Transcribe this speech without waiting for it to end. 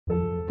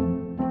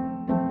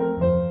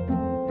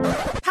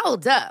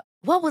Hold up.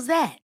 What was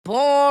that?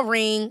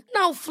 Boring.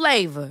 No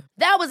flavor.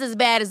 That was as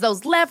bad as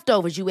those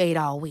leftovers you ate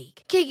all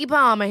week. Keke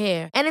Palmer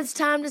here. And it's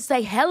time to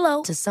say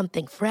hello to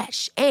something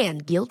fresh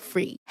and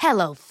guilt-free.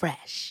 Hello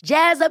Fresh.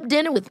 Jazz up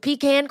dinner with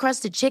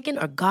pecan-crusted chicken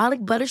or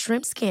garlic butter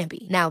shrimp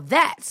scampi. Now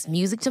that's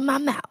music to my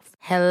mouth.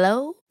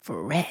 Hello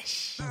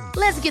Fresh.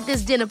 Let's get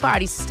this dinner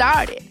party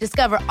started.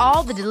 Discover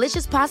all the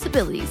delicious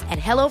possibilities at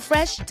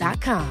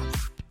hellofresh.com.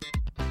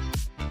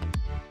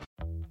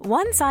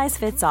 One size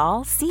fits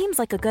all seems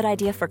like a good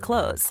idea for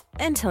clothes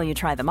until you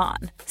try them on.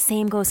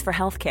 Same goes for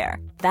healthcare.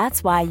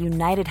 That's why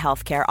United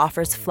Healthcare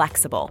offers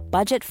flexible,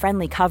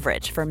 budget-friendly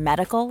coverage for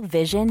medical,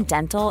 vision,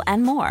 dental,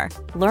 and more.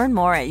 Learn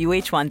more at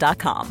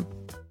uh1.com.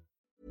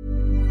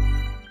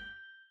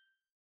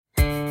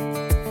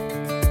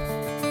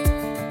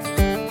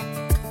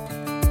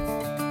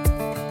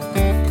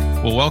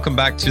 Well, welcome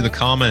back to The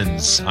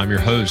Commons. I'm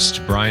your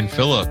host, Brian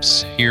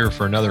Phillips, here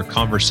for another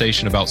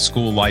conversation about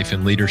school life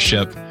and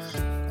leadership.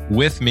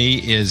 With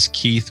me is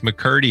Keith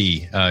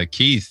McCurdy.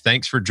 Keith,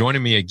 thanks for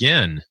joining me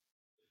again.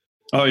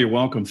 Oh, you're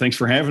welcome. Thanks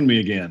for having me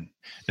again.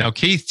 Now,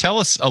 Keith, tell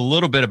us a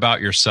little bit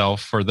about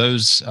yourself for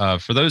those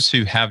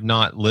who have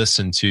not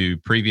listened to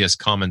previous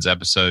Commons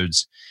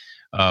episodes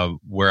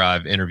where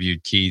I've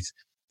interviewed Keith.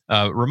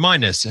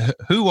 Remind us,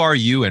 who are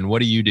you and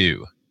what do you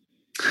do?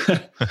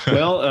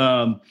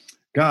 Well,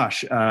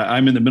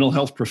 I'm in the mental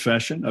health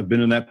profession. I've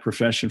been in that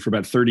profession for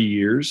about 30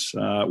 years,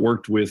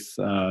 worked with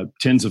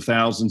tens of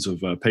thousands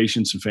of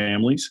patients and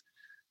families.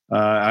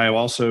 I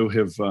also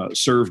have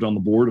served on the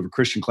board of a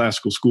Christian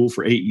classical school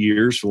for 8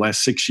 years. For the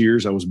last 6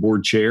 years, I was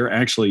board chair.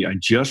 Actually, I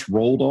just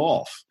rolled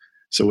off.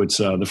 So it's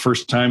the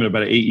first time in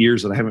about 8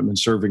 years that I haven't been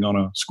serving on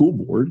a school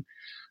board.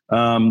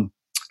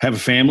 Have a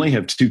family,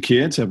 have 2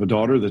 kids, have a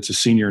daughter that's a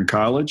senior in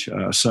college,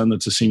 a son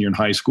that's a senior in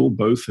high school.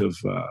 Both have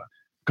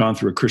gone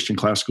through a Christian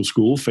classical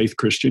school, Faith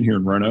Christian here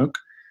in Roanoke.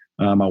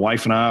 My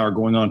wife and I are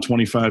going on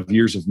 25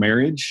 years of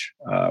marriage.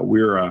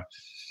 We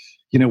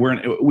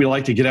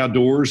like to get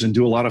outdoors and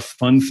do a lot of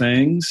fun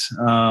things.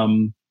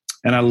 And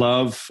I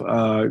love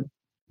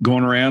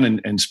going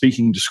around and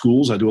speaking to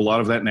schools. I do a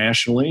lot of that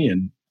nationally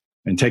and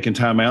taking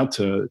time out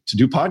to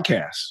do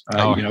podcasts.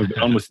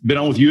 Been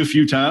on with you a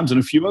few times and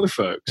a few other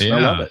folks. Yeah, I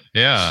love it.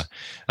 Yeah,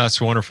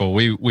 that's wonderful.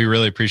 We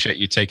really appreciate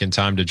you taking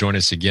time to join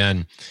us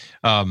again.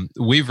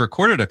 We've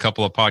recorded a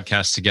couple of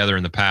podcasts together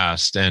in the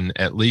past, and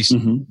at least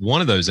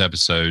one of those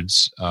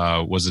episodes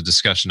was a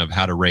discussion of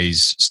how to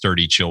raise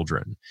sturdy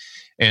children.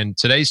 And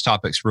today's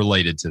topic's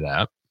related to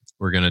that.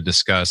 We're going to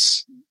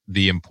discuss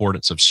the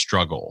importance of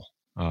struggle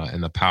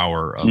and the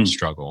power of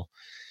struggle.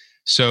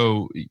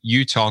 So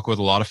you talk with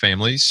a lot of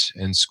families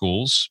and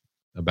schools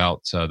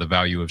about the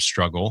value of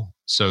struggle.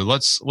 So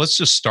let's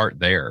just start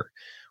there.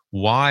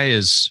 Why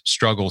is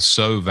struggle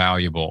so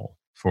valuable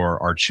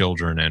for our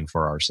children and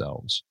for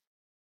ourselves?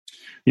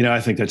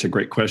 I think that's a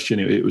great question.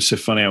 It was so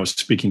funny. I was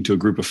speaking to a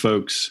group of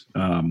folks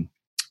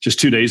just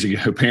 2 days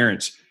ago,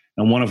 parents,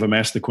 and one of them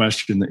asked the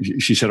question.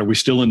 She said, "Are we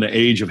still in the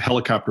age of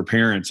helicopter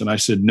parents?" And I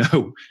said,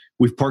 "No,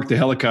 we've parked the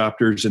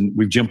helicopters and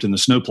we've jumped in the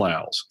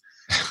snowplows.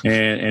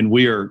 And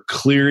we are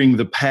clearing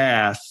the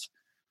path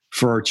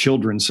for our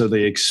children so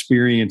they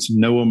experience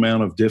no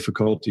amount of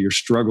difficulty or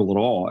struggle at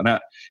all." And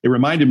it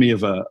reminded me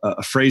of a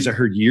phrase I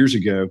heard years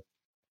ago.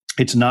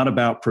 It's not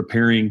about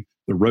preparing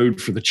the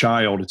road for the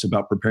child. It's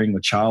about preparing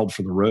the child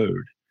for the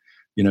road.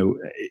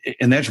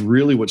 And that's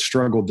really what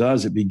struggle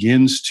does. It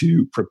begins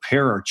to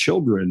prepare our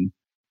children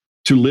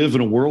to live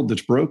in a world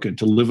that's broken,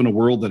 to live in a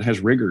world that has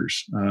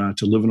rigors,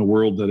 to live in a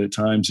world that at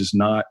times is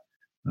not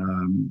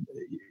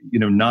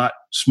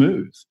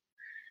smooth.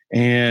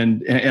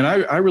 And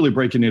I really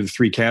break it into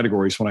 3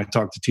 categories when I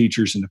talk to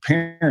teachers and to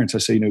parents. I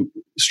say,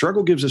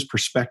 struggle gives us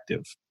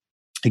perspective.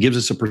 It gives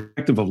us a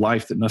perspective of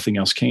life that nothing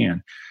else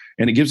can.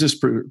 And it gives us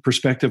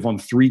perspective on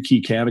 3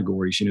 key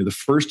categories. The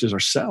first is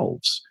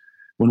ourselves.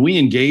 When we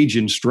engage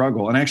in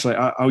struggle, and actually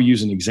I'll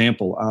use an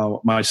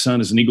example. My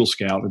son is an Eagle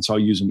Scout, and so I'll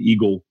use an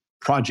Eagle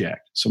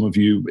project. Some of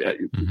you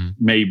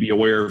may be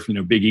aware of,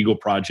 big Eagle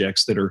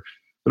projects that are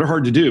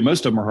hard to do.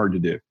 Most of them are hard to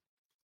do.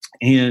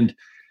 And,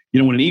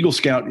 when an Eagle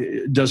Scout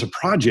does a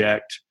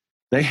project,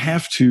 they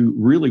have to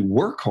really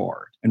work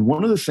hard. And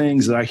one of the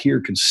things that I hear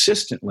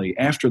consistently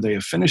after they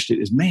have finished it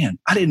is, "Man,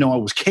 I didn't know I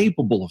was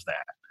capable of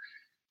that.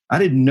 I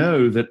didn't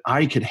know that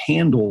I could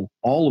handle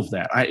all of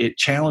that. It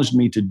challenged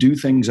me to do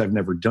things I've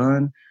never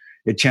done.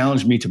 It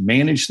challenged me to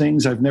manage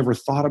things I've never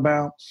thought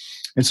about."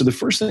 And so the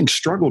first thing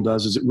struggle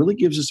does is it really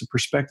gives us a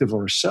perspective of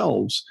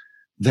ourselves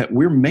that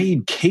we're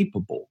made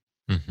capable.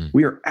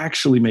 We are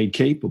actually made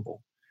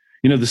capable.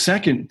 The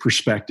second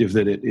perspective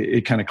that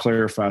it kind of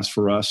clarifies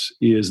for us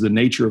is the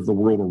nature of the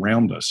world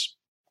around us.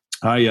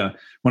 When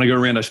I go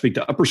around, I speak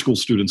to upper school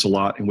students a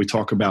lot, and we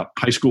talk about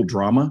high school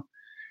drama.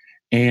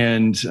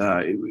 And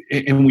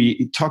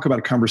we talk about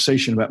a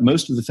conversation about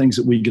most of the things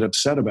that we get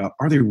upset about.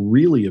 Are they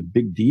really a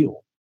big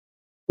deal?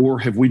 Or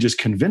have we just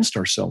convinced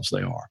ourselves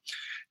they are?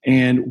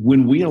 And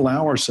when we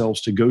allow ourselves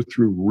to go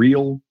through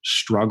real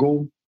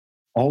struggle,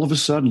 all of a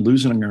sudden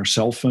losing our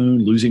cell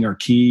phone, losing our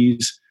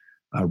keys,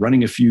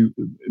 running a few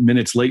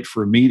minutes late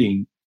for a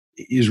meeting,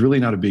 is really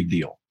not a big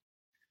deal.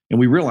 And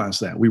we realize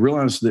that. We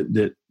realize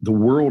that the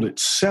world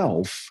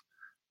itself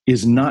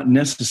is not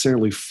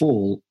necessarily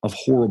full of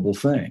horrible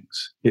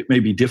things. It may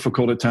be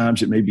difficult at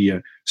times. It may be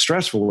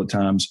stressful at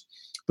times.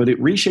 But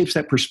it reshapes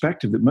that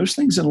perspective that most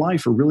things in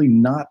life are really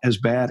not as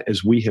bad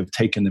as we have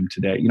taken them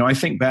today. I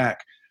think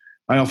back,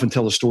 I often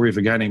tell the story of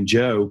a guy named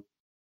Joe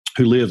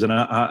who lived, and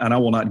I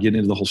will not get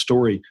into the whole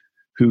story,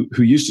 who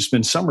used to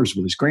spend summers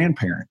with his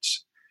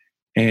grandparents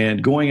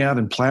and going out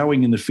and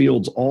plowing in the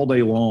fields all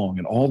day long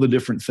and all the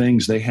different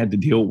things they had to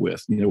deal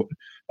with,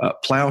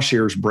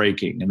 plowshares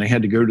breaking and they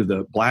had to go to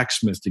the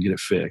blacksmith to get it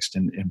fixed,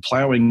 and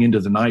plowing into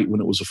the night when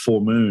it was a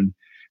full moon.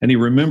 And he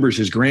remembers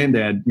his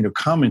granddad,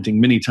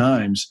 commenting many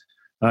times,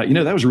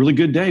 that was a really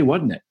good day,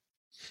 wasn't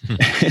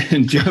it?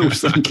 And Joe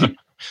was thinking,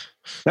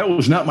 that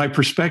was not my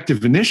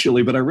perspective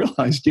initially, but I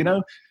realized,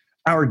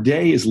 our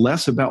day is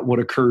less about what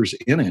occurs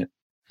in it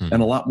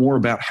and a lot more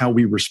about how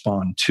we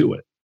respond to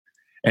it.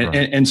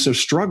 And so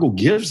struggle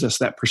gives us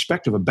that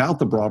perspective about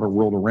the broader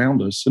world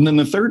around us. And then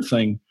the third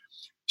thing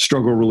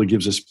struggle really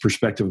gives us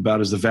perspective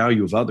about is the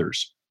value of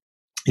others.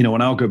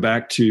 And I'll go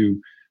back to,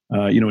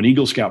 an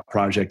Eagle Scout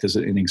project as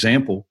an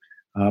example.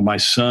 My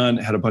son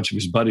had a bunch of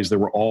his buddies that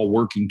were all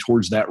working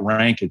towards that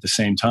rank at the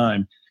same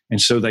time.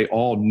 And so they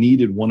all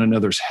needed one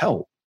another's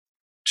help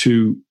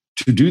to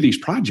do these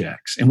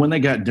projects. And when they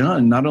got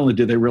done, not only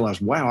did they realize,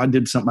 wow, I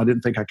did something I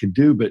didn't think I could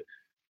do, but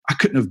I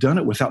couldn't have done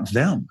it without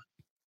them.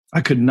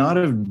 I could not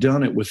have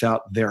done it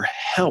without their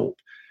help.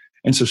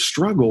 And so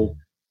struggle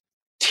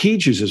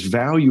teaches us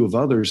value of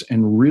others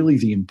and really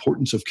the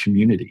importance of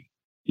community,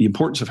 the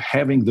importance of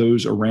having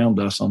those around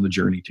us on the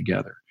journey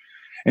together.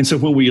 And so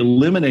when we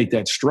eliminate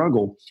that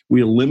struggle,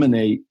 we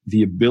eliminate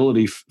the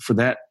ability for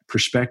that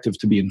perspective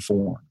to be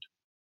informed.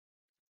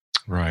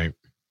 Right.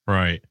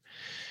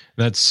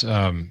 That's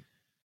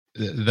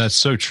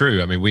so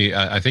true. I mean,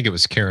 I think it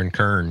was Karen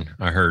Kern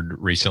I heard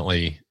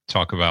recently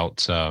talk about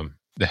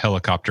the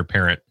helicopter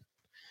parent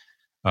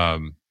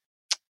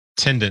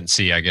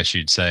tendency, I guess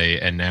you'd say.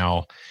 And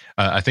now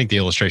I think the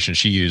illustration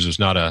she used was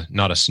not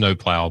a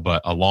snowplow,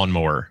 but a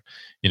lawnmower,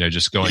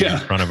 just going in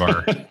front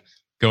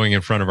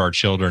of our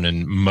children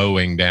and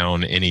mowing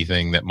down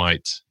anything that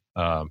might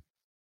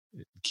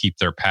keep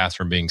their path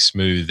from being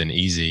smooth and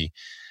easy.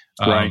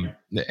 Right.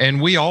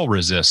 And we all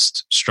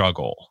resist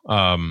struggle.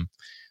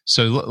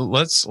 So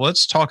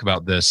let's talk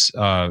about this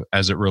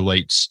as it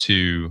relates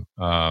to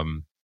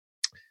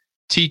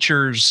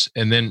teachers,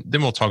 and then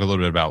we'll talk a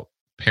little bit about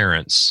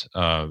parents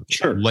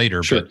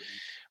later. Sure.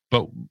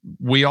 But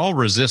we all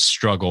resist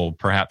struggle,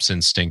 perhaps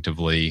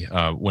instinctively,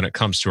 when it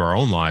comes to our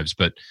own lives.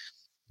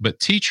 But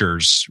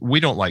teachers, we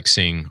don't like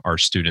seeing our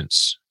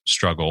students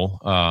struggle.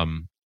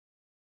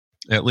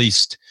 At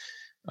least,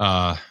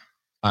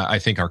 I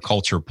think our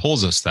culture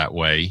pulls us that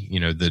way.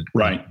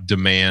 The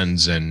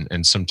demands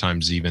and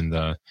sometimes even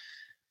the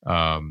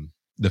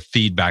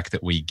feedback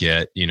that we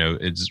get.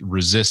 It's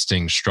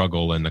resisting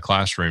struggle in the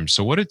classroom.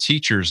 So, what do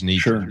teachers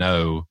need to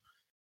know,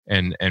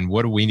 and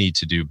what do we need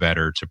to do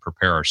better to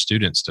prepare our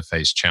students to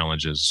face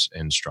challenges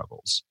and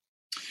struggles?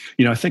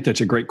 I think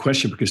that's a great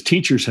question because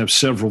teachers have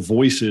several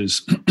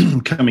voices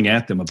coming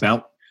at them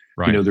about,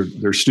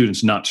 their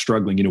students not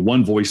struggling.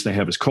 One voice they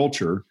have is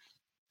culture,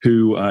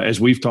 who,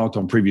 as we've talked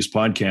on previous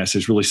podcasts,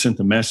 has really sent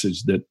the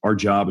message that our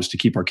job is to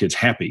keep our kids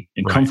happy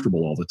and comfortable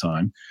all the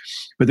time.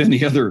 But then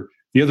the other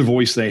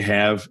voice they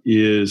have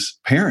is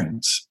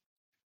parents.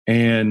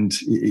 And,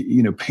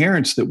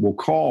 parents that will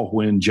call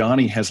when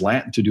Johnny has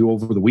Latin to do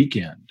over the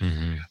weekend,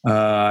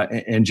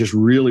 and just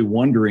really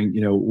wondering,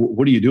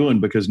 what are you doing?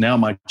 Because now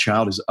my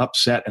child is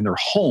upset and they're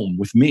home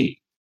with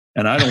me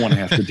and I don't want to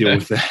have to deal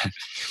with that.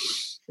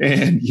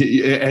 And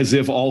as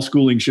if all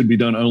schooling should be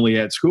done only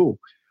at school.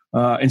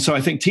 And so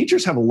I think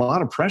teachers have a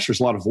lot of pressures,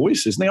 a lot of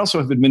voices, and they also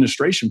have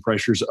administration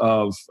pressures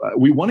of,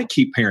 we want to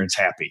keep parents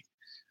happy.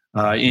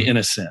 In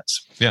a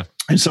sense. Yeah.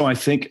 And so I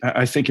think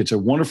it's a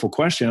wonderful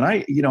question.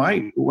 And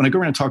when I go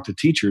around and talk to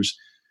teachers,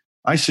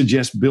 I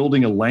suggest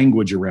building a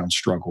language around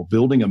struggle,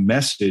 building a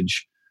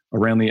message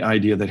around the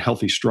idea that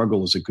healthy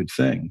struggle is a good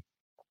thing.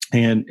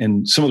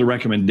 And some of the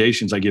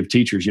recommendations I give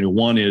teachers,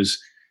 one is,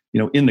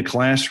 in the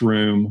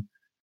classroom,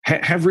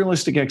 have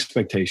realistic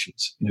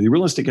expectations. The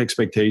realistic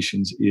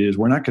expectations is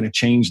we're not going to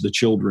change the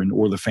children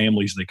or the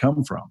families they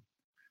come from.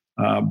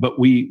 But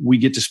we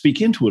get to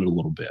speak into it a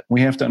little bit. We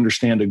have to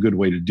understand a good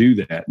way to do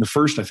that. And the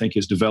first, I think,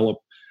 is develop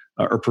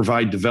or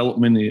provide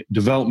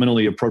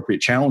developmentally appropriate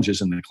challenges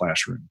in the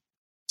classroom.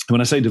 When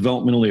I say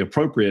developmentally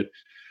appropriate,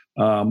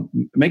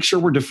 make sure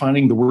we're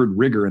defining the word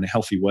rigor in a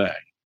healthy way.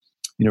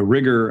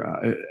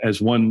 Rigor,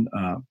 as one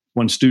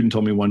student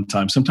told me one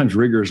time, sometimes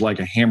rigor is like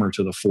a hammer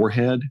to the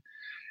forehead.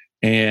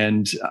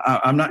 And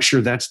I'm not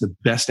sure that's the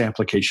best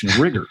application of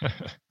rigor.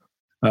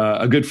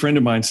 A good friend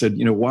of mine said,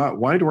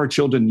 why do our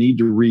children need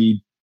to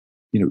read,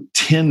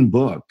 10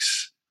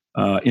 books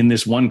in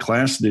this one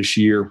class this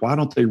year? Why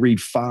don't they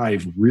read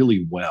 5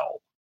 really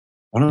well?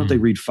 Why don't they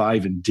read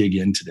 5 and dig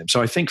into them?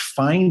 So I think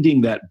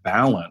finding that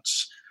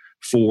balance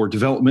for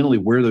developmentally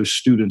where those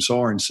students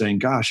are and saying,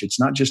 gosh, it's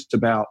not just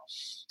about,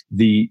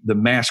 the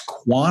mass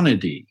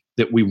quantity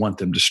that we want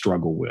them to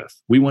struggle with.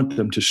 We want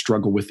them to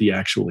struggle with the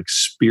actual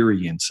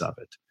experience of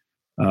it.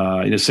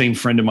 The same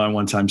friend of mine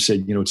one time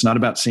said, it's not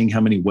about seeing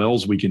how many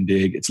wells we can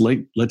dig. It's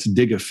like, let's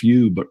dig a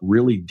few, but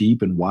really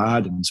deep and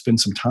wide and spend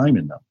some time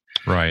in them.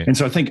 Right. And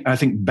so I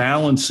think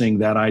balancing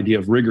that idea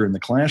of rigor in the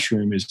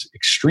classroom is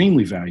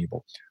extremely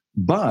valuable,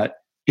 but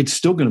it's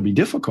still going to be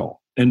difficult.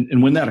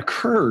 And when that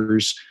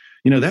occurs,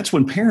 that's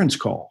when parents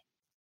call.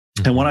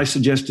 Mm-hmm. And what I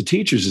suggest to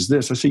teachers is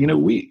this. I say,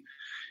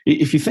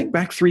 if you think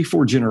back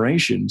 3-4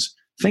 generations,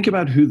 think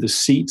about who the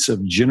seats of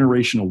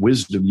generational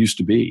wisdom used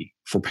to be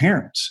for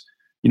parents.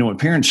 When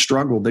parents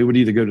struggled, they would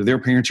either go to their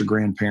parents or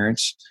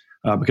grandparents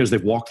because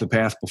they've walked the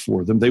path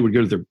before them. They would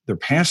go to their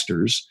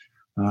pastors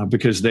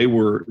because they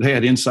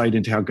had insight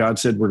into how God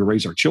said we're to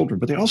raise our children.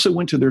 But they also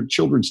went to their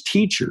children's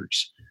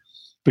teachers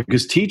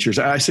because teachers,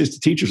 I say to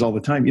teachers all the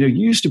time, you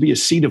used to be a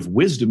seat of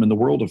wisdom in the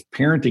world of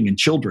parenting and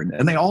children.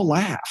 And they all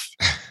laugh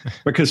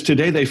because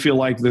today they feel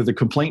like they're the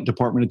complaint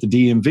department at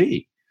the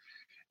DMV.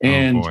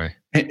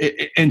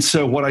 And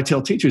so what I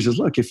tell teachers is,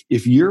 look,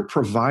 if you're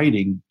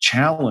providing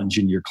challenge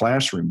in your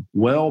classroom,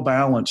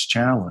 well-balanced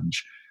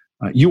challenge,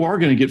 you are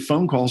going to get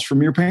phone calls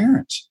from your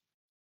parents.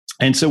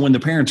 And so when the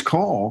parents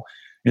call,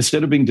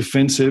 instead of being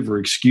defensive or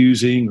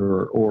excusing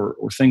or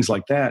things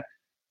like that,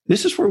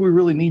 this is where we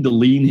really need to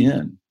lean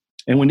in.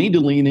 And we need to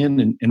lean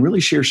in and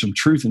really share some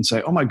truth and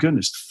say, oh my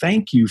goodness,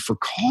 thank you for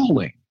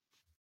calling.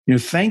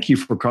 Thank you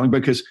for calling,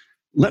 because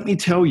let me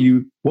tell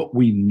you what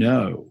we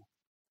know.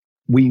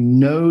 We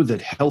know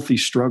that healthy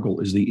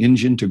struggle is the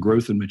engine to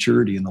growth and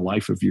maturity in the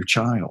life of your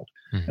child.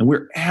 Mm-hmm. And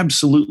we're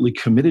absolutely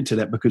committed to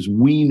that because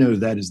we know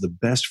that is the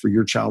best for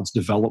your child's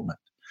development.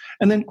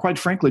 And then, quite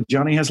frankly,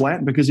 Johnny has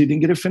Latin because he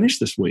didn't get it finished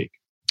this week.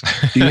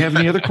 Do you have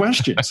any other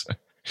questions?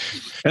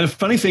 And the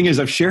funny thing is,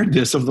 I've shared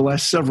this over the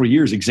last several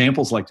years,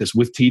 examples like this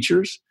with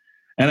teachers.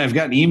 And I've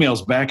gotten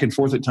emails back and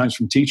forth at times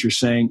from teachers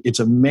saying it's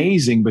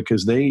amazing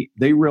because they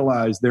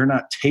realize they're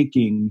not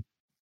taking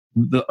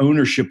the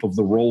ownership of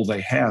the role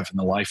they have in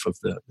the life of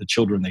the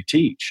children they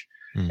teach.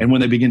 And when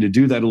they begin to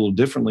do that a little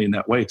differently in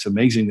that way, it's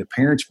amazing that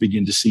parents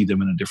begin to see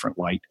them in a different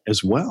light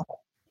as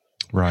well.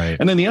 Right.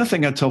 And then the other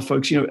thing I tell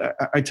folks,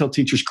 I tell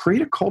teachers,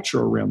 create a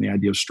culture around the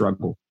idea of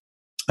struggle.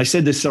 I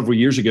said this several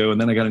years ago, and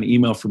then I got an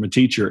email from a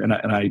teacher, and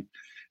I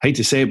hate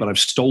to say it, but I've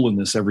stolen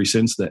this ever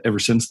since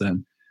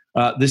then.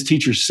 This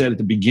teacher said at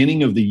the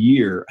beginning of the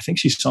year, I think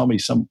she saw me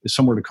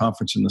somewhere at a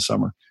conference in the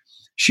summer.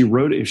 She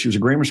wrote, if she was a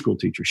grammar school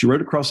teacher, she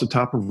wrote across the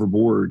top of her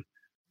board,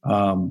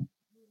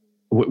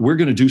 we're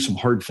going to do some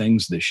hard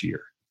things this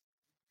year.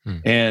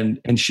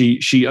 And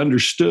she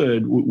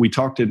understood, we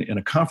talked in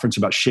a conference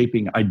about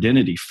shaping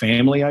identity,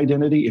 family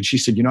identity. And she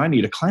said, I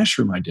need a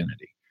classroom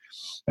identity.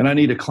 And I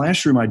need a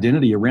classroom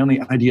identity around the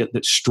idea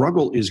that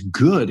struggle is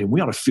good and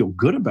we ought to feel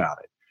good about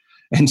it.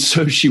 And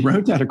so she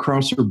wrote that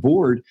across her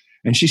board.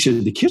 And she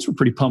said, the kids were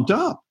pretty pumped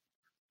up.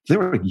 They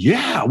were like,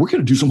 yeah, we're going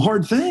to do some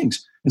hard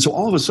things. And so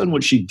all of a sudden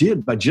what she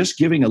did by just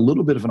giving a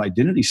little bit of an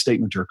identity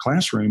statement to her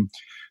classroom,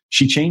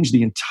 she changed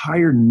the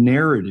entire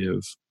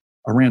narrative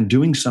around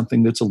doing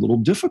something that's a little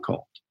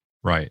difficult.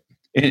 Right.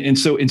 And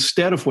so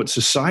instead of what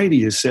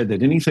society has said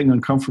that anything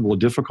uncomfortable or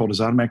difficult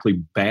is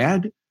automatically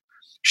bad,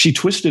 she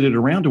twisted it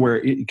around to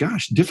where,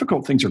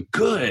 difficult things are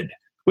good,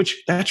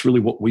 which that's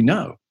really what we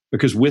know.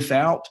 Because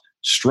without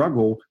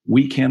struggle,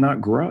 we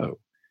cannot grow.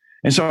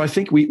 And so I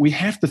think we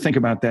have to think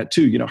about that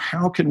too.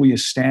 How can we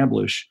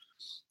establish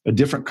a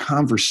different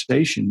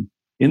conversation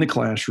in the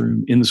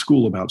classroom, in the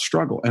school about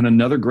struggle? And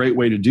another great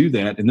way to do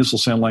that, and this will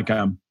sound like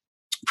I'm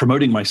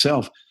promoting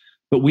myself,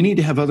 but we need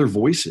to have other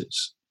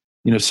voices.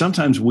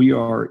 Sometimes we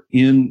are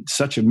in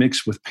such a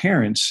mix with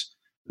parents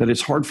that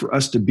it's hard for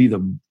us to be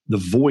the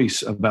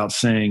voice about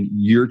saying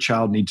your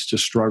child needs to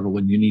struggle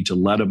and you need to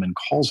let them and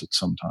calls it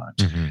sometimes.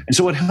 Mm-hmm. And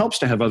so it helps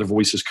to have other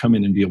voices come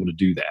in and be able to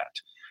do that.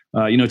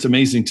 It's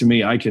amazing to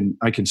me. I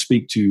can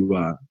speak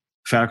to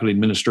faculty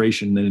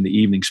administration, and then in the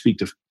evening speak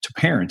to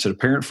parents at a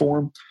parent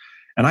forum.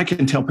 And I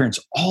can tell parents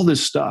all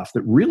this stuff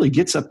that really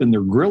gets up in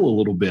their grill a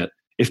little bit.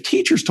 If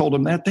teachers told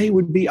them that, they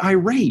would be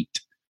irate.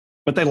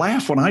 But they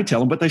laugh when I tell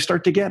them, but they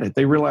start to get it.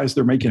 They realize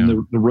they're making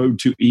the road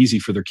too easy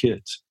for their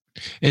kids.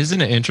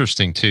 Isn't it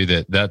interesting too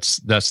that's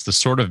the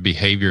sort of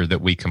behavior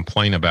that we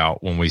complain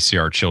about when we see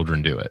our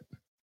children do it?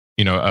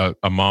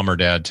 A mom or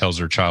dad tells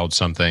their child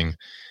something.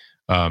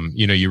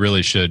 You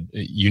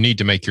need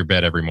to make your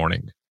bed every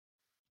morning.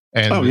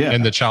 And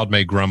and the child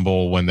may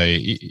grumble when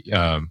they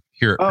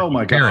hear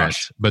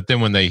parents, but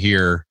then when they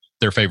hear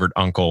their favorite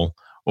uncle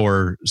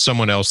or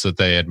someone else that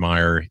they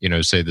admire,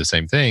 say the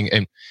same thing,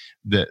 and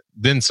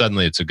then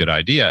suddenly it's a good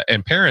idea.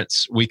 And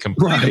parents, we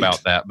complain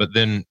about that, but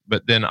then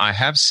I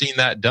have seen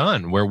that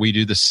done where we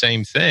do the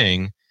same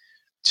thing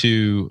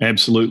to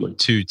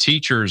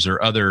teachers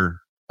or other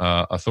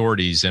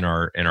authorities in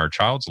our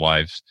child's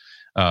lives.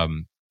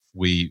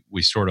 We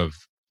sort of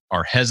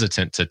are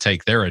hesitant to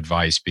take their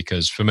advice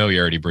because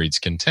familiarity breeds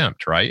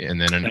contempt, right? And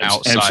then an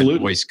outside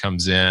voice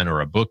comes in, or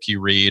a book you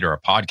read, or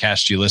a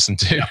podcast you listen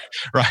to,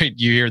 right?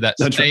 You hear that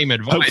same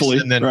advice, hopefully,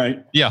 and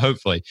then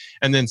hopefully,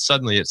 and then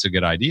suddenly it's a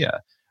good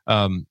idea.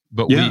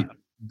 But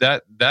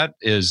that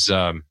is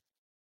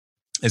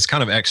it's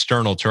kind of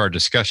external to our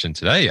discussion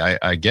today,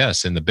 I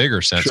guess, in the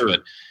bigger sense. Sure.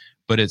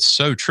 But it's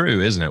so true,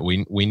 isn't it?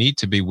 We need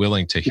to be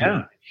willing to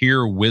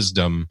hear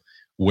wisdom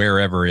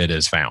wherever it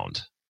is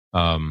found.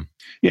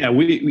 We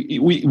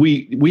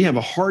have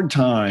a hard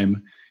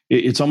time.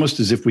 It's almost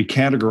as if we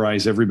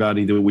categorize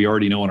everybody that we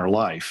already know in our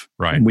life.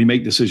 Right. And we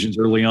make decisions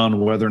early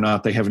on whether or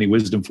not they have any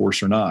wisdom for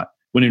us or not.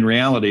 When in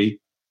reality,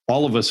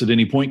 all of us at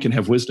any point can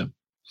have wisdom.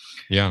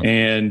 Yeah.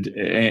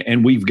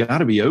 And we've got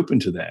to be open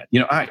to that.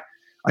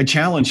 I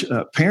challenge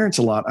parents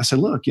a lot. I say,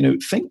 look,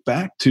 think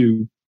back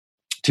to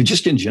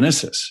just in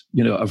Genesis,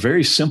 a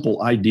very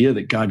simple idea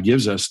that God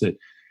gives us that,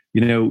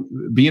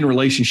 be in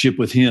relationship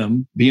with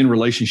him, be in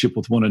relationship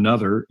with one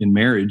another in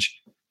marriage.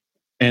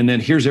 And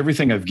then here's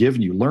everything I've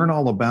given you. Learn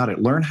all about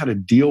it. Learn how to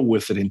deal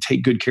with it and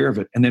take good care of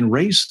it. And then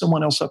raise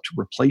someone else up to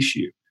replace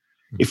you.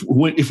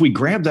 If we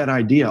grab that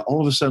idea,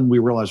 all of a sudden we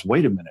realize,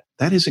 wait a minute,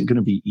 that isn't going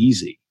to be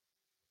easy.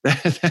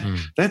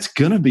 That's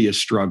going to be a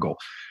struggle.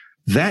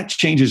 That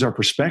changes our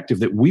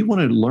perspective that we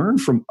want to learn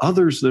from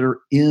others that are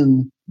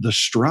in the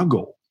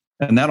struggle.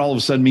 And that all of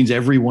a sudden means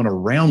everyone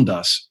around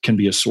us can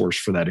be a source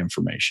for that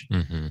information.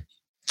 Mm-hmm.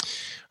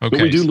 Okay.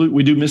 But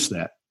we do miss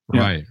that.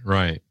 Right,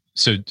 right.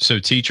 So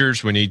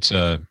teachers, we need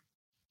to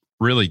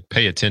really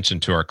pay attention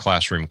to our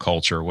classroom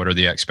culture. What are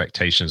the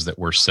expectations that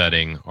we're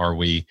setting? Are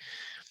we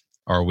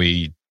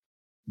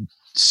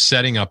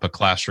setting up a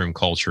classroom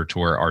culture to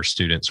where our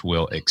students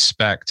will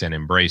expect and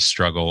embrace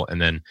struggle,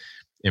 and then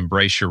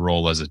embrace your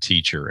role as a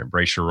teacher,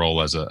 embrace your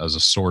role as a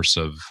source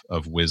of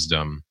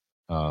wisdom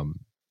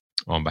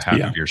on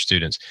behalf of your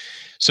students?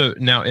 So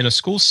now in a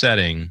school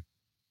setting,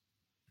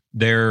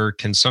 there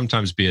can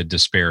sometimes be a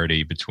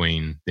disparity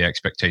between the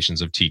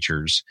expectations of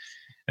teachers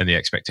and the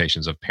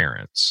expectations of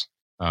parents.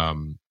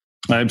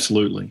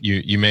 Absolutely.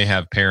 You may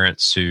have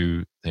parents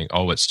who think,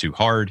 oh, it's too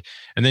hard.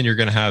 And then you're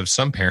going to have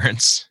some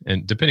parents,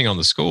 and depending on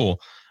the school,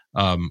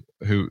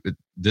 who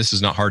this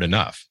is not hard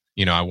enough.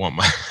 I want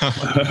my,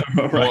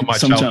 I want my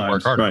child to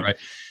work harder. Right.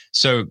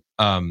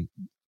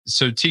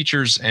 So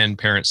teachers and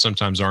parents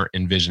sometimes aren't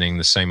envisioning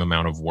the same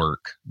amount of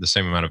work, the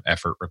same amount of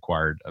effort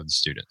required of the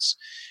students.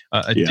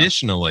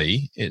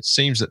 Additionally, it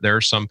seems that there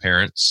are some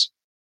parents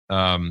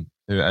who,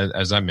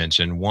 as I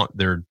mentioned, want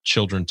their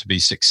children to be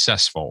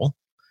successful.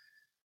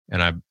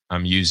 And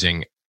I'm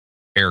using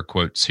air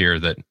quotes here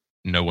that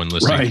no one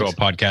listening to a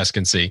podcast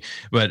can see,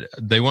 but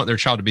they want their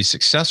child to be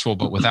successful,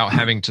 but without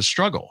having to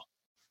struggle.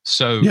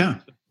 So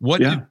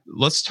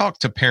let's talk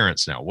to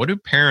parents now. What do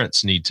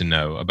parents need to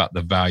know about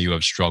the value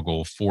of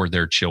struggle for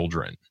their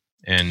children?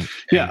 Go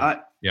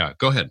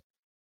ahead.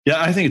 Yeah,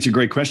 I think it's a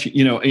great question.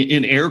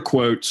 In air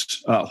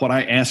quotes, what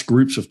I ask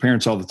groups of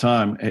parents all the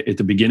time at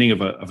the beginning of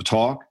a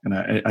talk, and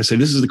I say,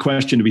 this is the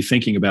question to be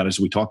thinking about as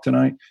we talk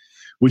tonight.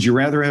 Would you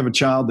rather have a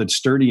child that's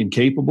sturdy and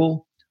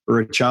capable, or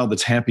a child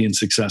that's happy and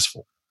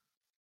successful?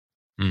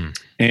 And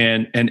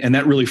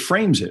that really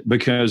frames it,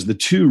 because the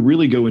two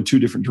really go in two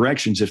different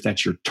directions if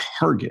that's your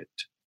target.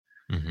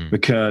 Mm-hmm.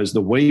 Because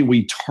the way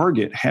we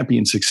target happy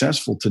and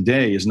successful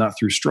today is not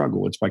through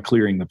struggle. It's by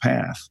clearing the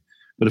path.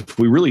 But if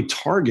we really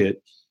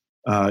target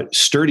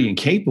sturdy and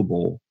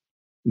capable,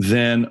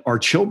 then our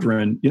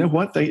children, you know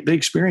what? They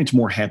experience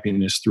more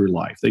happiness through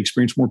life. They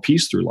experience more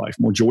peace through life,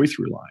 more joy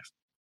through life.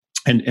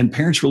 And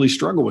parents really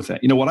struggle with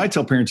that. What I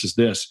tell parents is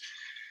this.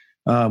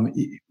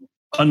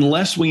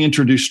 Unless we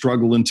introduce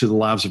struggle into the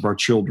lives of our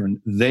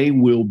children, they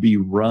will be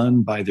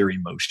run by their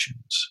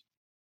emotions,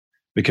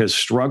 because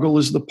struggle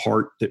is the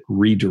part that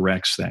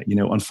redirects that.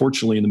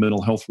 Unfortunately, in the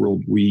mental health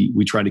world, we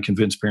try to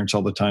convince parents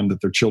all the time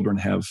that their children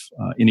have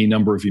any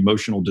number of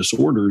emotional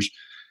disorders.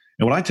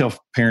 And what I tell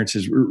parents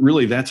is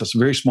really that's a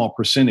very small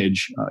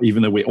percentage,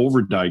 even though we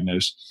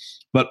overdiagnose.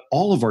 But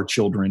all of our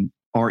children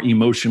are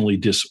emotionally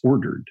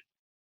disordered,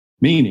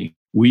 meaning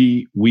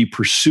we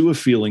pursue a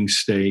feeling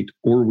state,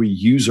 or we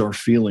use our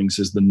feelings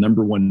as the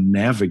number one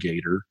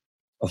navigator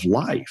of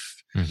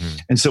life. Mm-hmm.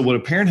 And so what a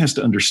parent has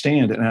to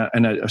understand,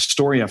 and a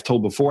story I've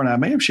told before, and I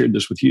may have shared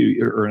this with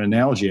you, or an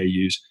analogy I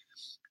use,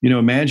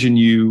 imagine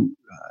you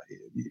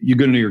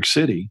go to New York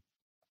City,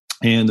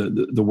 and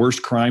the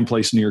worst crime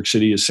place in New York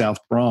City is South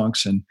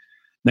Bronx. And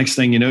next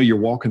thing you know, you're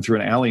walking through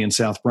an alley in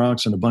South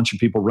Bronx and a bunch of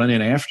people run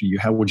in after you.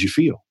 How would you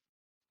feel?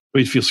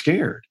 Well, you'd feel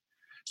scared.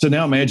 So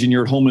now imagine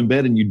you're at home in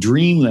bed and you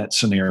dream that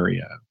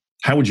scenario.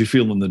 How would you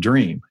feel in the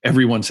dream?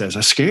 Everyone says,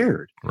 I'm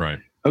scared. Right.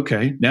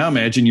 Okay. Now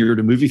imagine you're at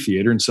a movie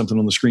theater and something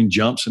on the screen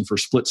jumps, and for a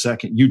split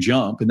second, you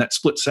jump. In that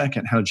split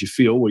second, how did you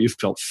feel? Well, you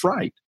felt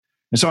fright.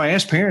 And so I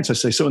ask parents, I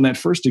say, so in that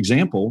first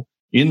example,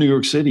 in New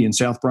York City, in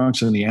South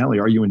Bronx, in the alley,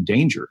 are you in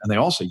danger? And they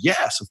all say,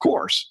 yes, of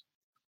course.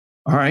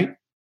 All right.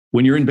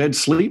 When you're in bed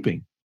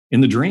sleeping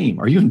in the dream,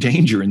 are you in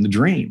danger in the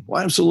dream?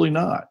 Well, absolutely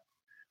not.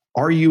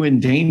 Are you in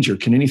danger?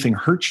 Can anything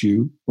hurt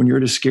you when you're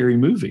at a scary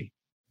movie?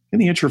 And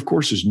the answer, of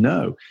course, is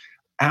no.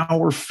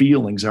 Our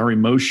feelings, our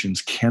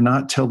emotions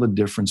cannot tell the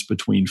difference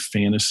between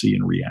fantasy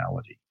and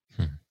reality.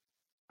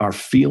 Our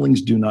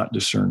feelings do not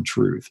discern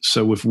truth.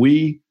 So if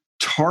we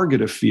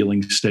target a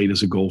feeling state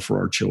as a goal for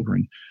our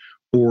children,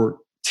 or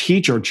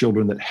teach our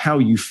children that how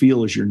you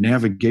feel is your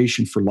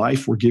navigation for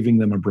life, we're giving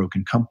them a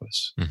broken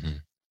compass. Mm-hmm.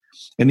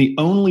 And the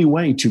only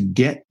way to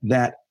get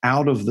that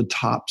out of the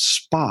top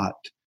spot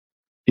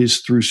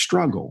is through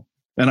struggle.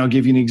 And I'll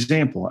give you an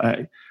example.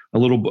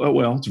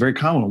 It's very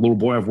common. A little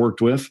boy I've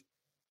worked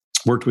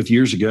with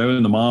years ago,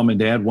 and the mom and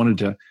dad wanted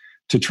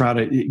to try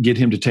to get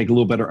him to take a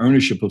little better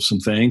ownership of some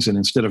things. And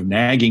instead of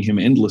nagging him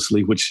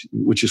endlessly, which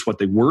is what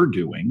they were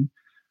doing,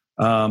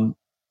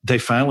 they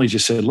finally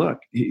just said, look,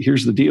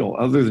 here's the deal.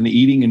 Other than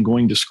eating and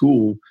going to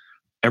school,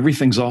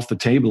 everything's off the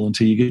table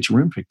until you get your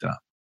room picked up.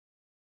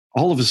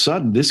 All of a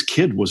sudden, this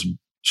kid was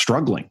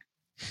struggling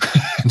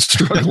and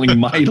struggling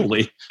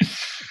mightily.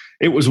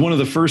 It was one of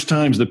the first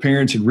times the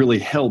parents had really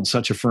held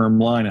such a firm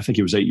line. I think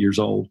he was 8 years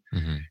old.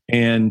 Mm-hmm.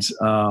 And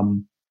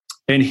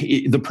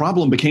the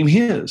problem became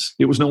his.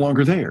 It was no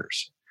longer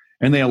theirs.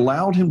 And they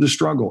allowed him to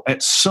struggle.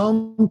 At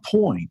some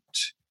point,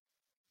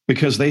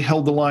 because they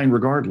held the line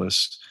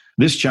regardless,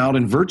 this child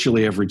and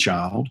virtually every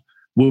child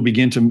will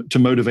begin to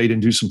motivate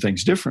and do some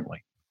things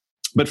differently.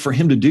 But for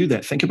him to do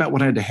that, think about what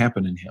had to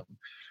happen in him.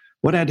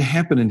 What had to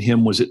happen in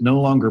him was it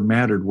no longer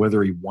mattered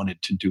whether he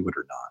wanted to do it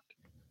or not.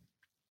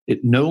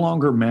 It no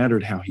longer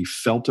mattered how he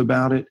felt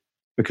about it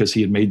because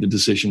he had made the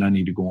decision, I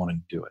need to go on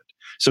and do it.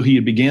 So he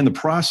had began the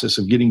process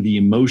of getting the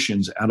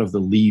emotions out of the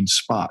lead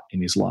spot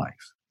in his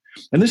life.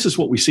 And this is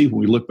what we see when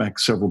we look back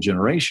several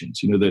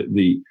generations. You know,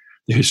 the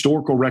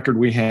historical record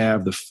we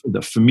have,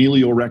 the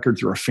familial record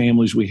through our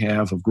families we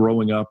have of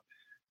growing up,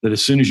 that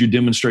as soon as you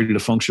demonstrated a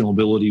functional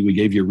ability, we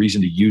gave you a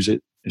reason to use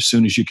it. As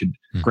soon as you could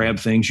grab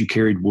things, you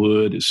carried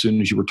wood. As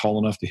soon as you were tall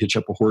enough to hitch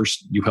up a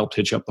horse, you helped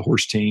hitch up the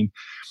horse team.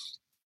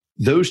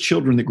 Those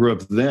children that grew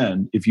up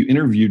then, if you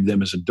interviewed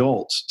them as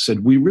adults,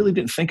 said, we really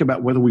didn't think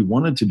about whether we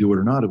wanted to do it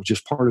or not. It was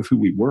just part of who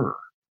we were.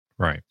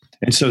 Right.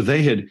 And so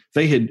they had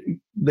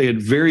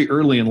very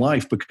early in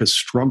life, because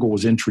struggle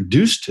was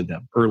introduced to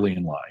them early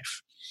in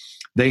life,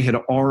 they had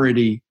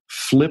already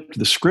flipped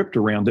the script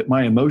around that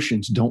my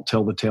emotions don't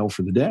tell the tale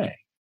for the day.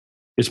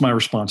 It's my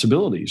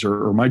responsibilities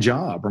or my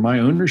job or my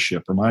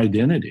ownership or my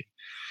identity.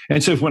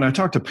 And so when I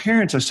talk to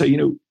parents, I say,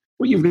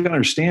 what you've got to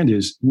understand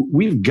is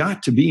we've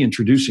got to be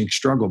introducing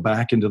struggle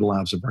back into the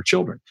lives of our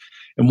children.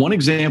 And one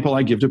example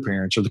I give to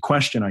parents, or the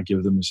question I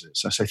give them, is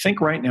this. I say, think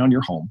right now in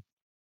your home,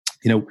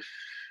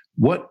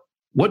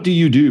 what do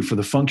you do for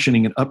the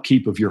functioning and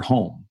upkeep of your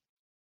home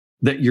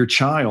that your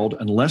child,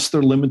 unless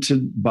they're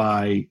limited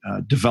by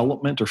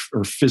development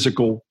or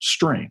physical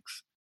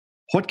strength,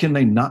 what can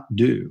they not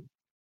do?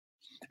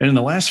 And in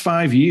the last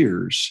 5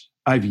 years,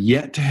 I've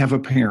yet to have a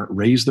parent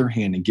raise their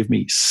hand and give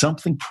me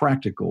something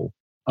practical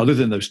other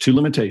than those two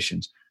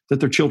limitations that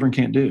their children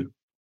can't do.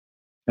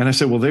 And I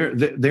said, well,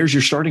 there's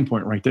your starting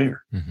point right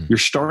there. Mm-hmm. Your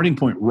starting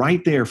point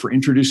right there for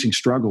introducing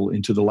struggle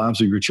into the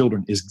lives of your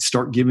children is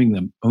start giving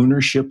them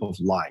ownership of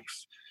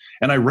life.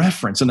 And I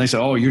reference, and they say,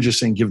 oh, you're just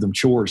saying give them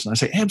chores. And I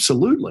say,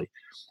 absolutely.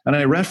 And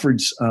I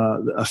reference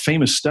a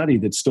famous study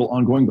that's still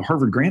ongoing, the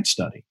Harvard Grant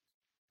study,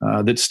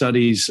 that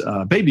studies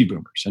baby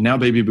boomers. And now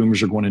baby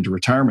boomers are going into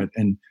retirement.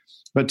 And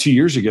about 2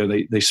 years ago,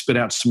 they spit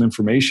out some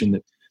information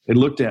that they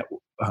looked at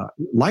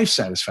life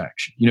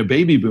satisfaction.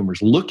 Baby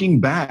boomers looking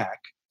back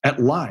at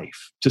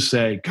life to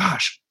say,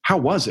 gosh, how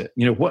was it?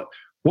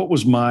 What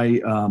was my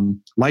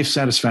life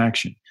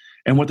satisfaction?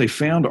 And what they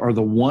found are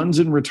the ones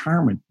in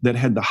retirement that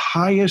had the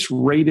highest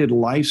rated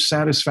life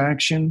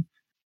satisfaction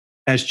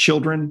as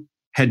children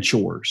had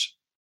chores.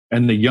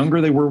 And the younger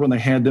they were when they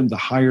had them, the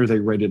higher they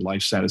rated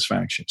life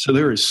satisfaction. So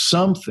there is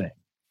something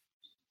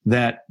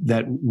that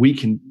we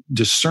can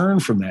discern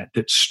from that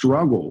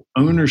struggle,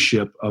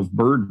 ownership of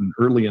burden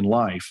early in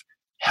life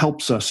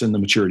helps us in the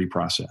maturity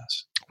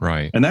process.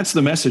 Right. And that's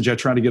the message I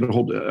try to get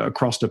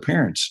across to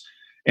parents.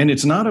 And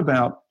it's not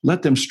about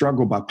let them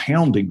struggle by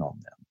pounding on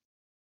them.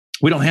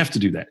 We don't have to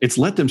do that. It's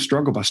let them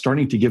struggle by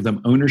starting to give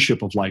them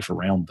ownership of life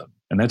around them.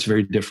 And that's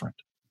very different.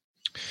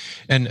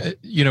 And,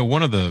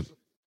 one of the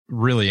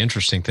really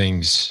interesting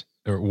things,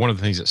 or one of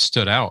the things that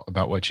stood out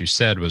about what you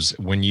said was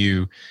when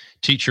you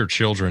teach your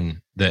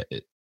children that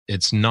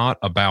it's not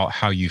about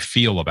how you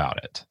feel about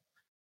it.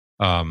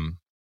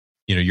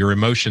 Your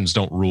emotions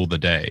don't rule the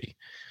day.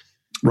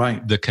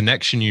 Right. The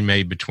connection you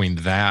made between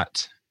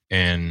that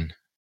and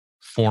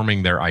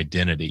forming their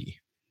identity,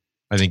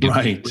 I think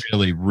is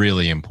really,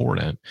 really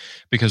important,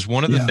 because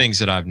one of the things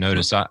that I've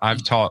noticed,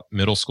 I've taught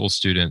middle school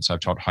students,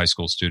 I've taught high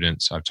school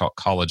students, I've taught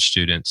college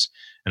students,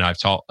 and I've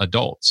taught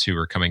adults who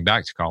are coming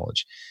back to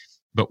college.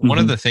 But one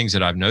of the things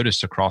that I've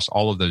noticed across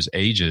all of those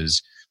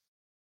ages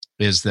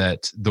is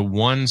that the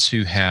ones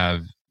who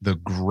have the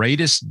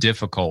greatest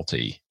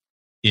difficulty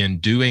in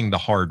doing the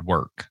hard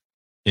work,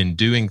 in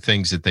doing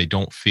things that they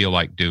don't feel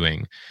like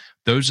doing,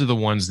 those are the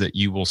ones that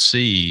you will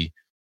see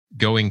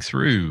going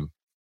through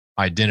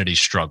identity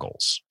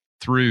struggles,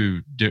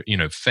 through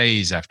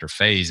phase after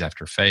phase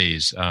after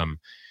phase,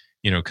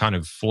 kind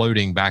of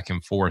floating back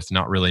and forth,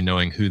 not really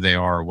knowing who they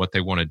are, what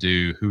they want to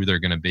do, who they're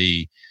going to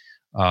be.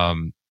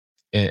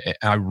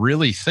 I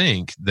really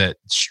think that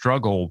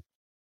struggle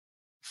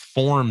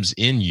forms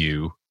in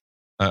you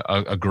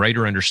a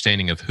greater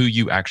understanding of who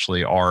you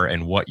actually are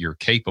and what you're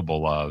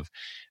capable of.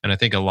 And I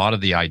think a lot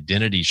of the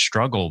identity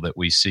struggle that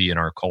we see in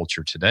our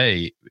culture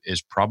today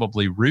is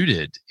probably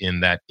rooted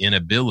in that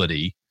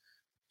inability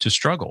to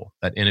struggle,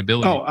 that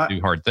inability to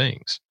do hard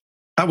things.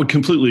 I would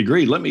completely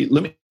agree. Let me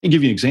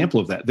give you an example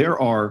of that. There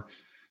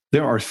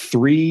are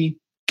three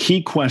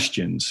key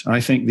questions.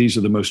 I think these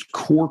are the most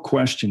core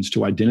questions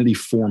to identity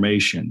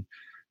formation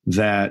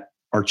that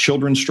our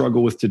children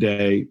struggle with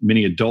today.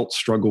 Many adults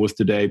struggle with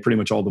today. Pretty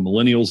much all the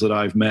millennials that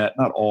I've met,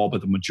 not all,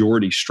 but the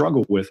majority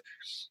struggle with.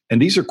 And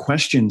these are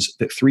questions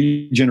that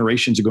 3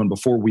 generations ago and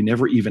before we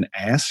never even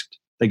asked.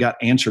 They got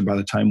answered by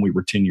the time we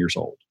were 10 years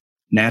old,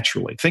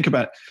 naturally. Think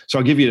about, so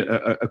I'll give you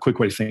a quick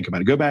way to think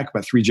about it. Go back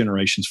about 3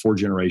 generations, 4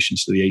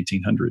 generations to the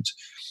 1800s.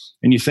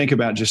 And you think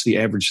about just the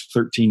average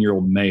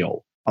 13-year-old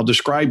male. I'll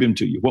describe him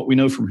to you. What we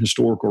know from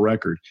historical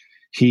record,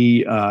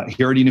 he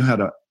already knew how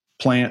to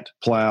plant,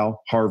 plow,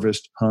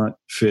 harvest, hunt,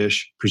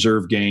 fish,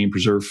 preserve game,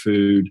 preserve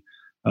food,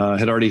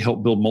 had already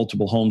helped build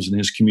multiple homes in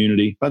his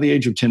community by the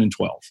age of 10 and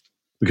 12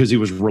 because he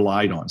was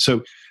relied on.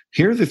 So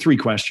here are the 3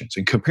 questions,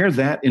 and compare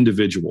that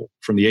individual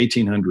from the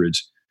 1800s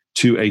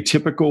to a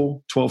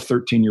typical 12,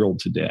 13-year-old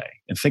today,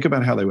 and think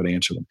about how they would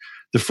answer them.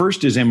 The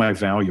first is, am I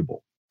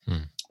valuable?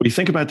 When you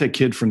think about that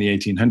kid from the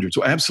 1800s,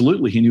 well,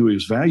 absolutely, he knew he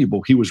was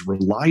valuable. He was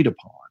relied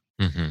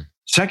upon.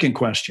 Second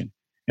question,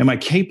 am I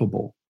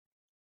capable?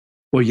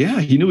 Well,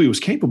 yeah, he knew he was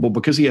capable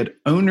because he had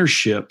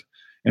ownership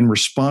and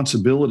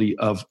responsibility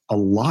of a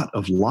lot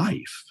of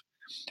life.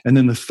 And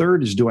then the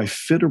third is, do I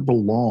fit or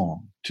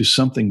belong to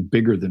something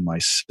bigger than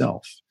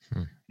myself?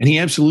 And he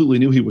absolutely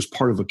knew he was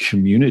part of a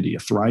community, a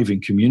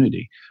thriving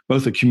community,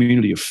 both a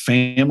community of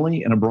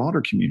family and a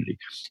broader community.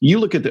 You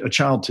look at a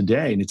child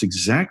today, and it's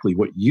exactly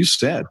what you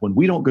said. When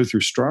we don't go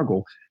through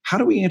struggle, how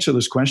do we answer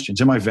those questions?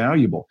 Am I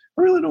valuable?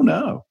 I really don't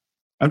know.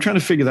 I'm trying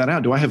to figure that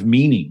out. Do I have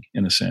meaning,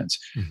 in a sense?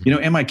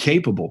 Am I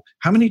capable?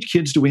 How many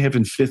kids do we have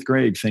in 5th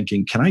grade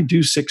thinking, can I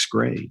do 6th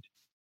grade?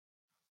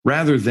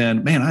 Rather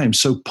than, man, I am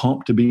so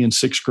pumped to be in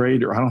 6th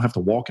grade, or I don't have to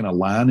walk in a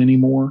line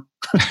anymore.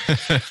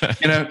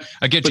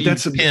 I get you a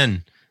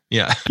pen.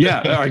 Yeah.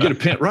 Yeah, I get a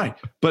pen, right.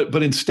 But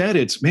instead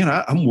it's, man,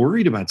 I'm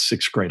worried about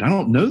 6th grade. I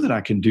don't know that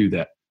I can do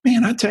that.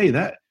 Man, I tell you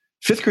that.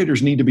 5th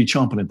graders need to be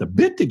chomping at the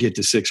bit to get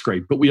to 6th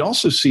grade. But we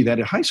also see that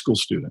at high school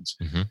students.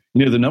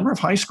 The number of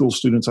high school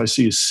students I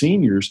see as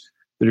seniors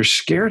that are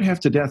scared half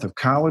to death of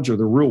college or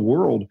the real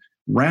world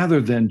rather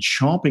than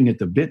chomping at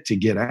the bit to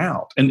get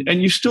out. And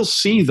you still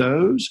see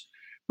those,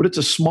 but it's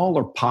a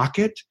smaller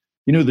pocket.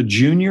 The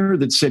junior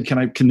that said,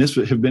 can this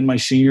have been my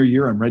senior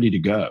year? I'm ready to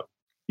go.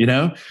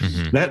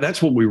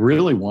 That's what we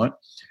really want.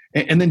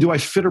 And then, do I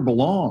fit or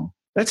belong?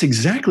 That's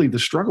exactly the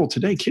struggle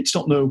today. Kids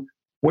don't know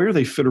where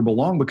they fit or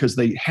belong because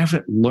they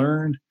haven't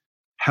learned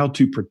how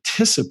to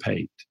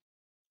participate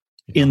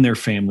in their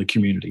family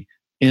community,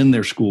 in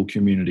their school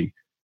community,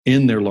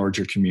 in their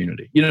larger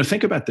community.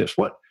 Think about this.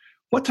 What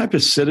type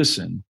of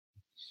citizen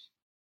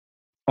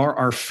are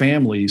our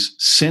families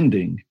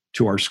sending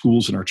to our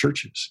schools and our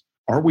churches?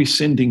 Are we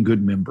sending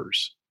good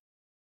members?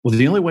 Well,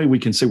 the only way we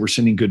can say we're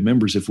sending good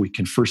members if we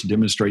can first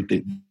demonstrate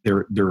that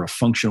they're a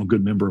functional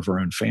good member of our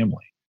own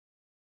family.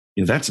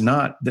 That's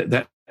not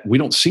that we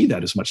don't see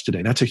that as much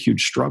today. That's a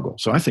huge struggle.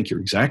 So I think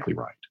you're exactly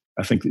right.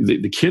 I think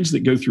the kids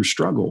that go through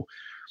struggle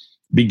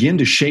begin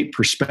to shape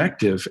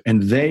perspective,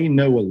 and they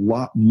know a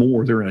lot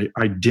more. Their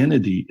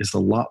identity is a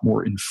lot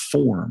more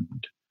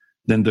informed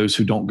than those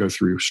who don't go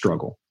through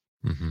struggle.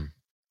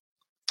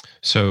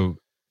 So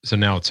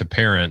now to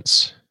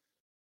parents,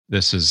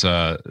 this is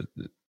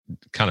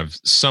kind of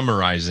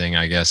summarizing,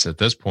 I guess, at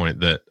this point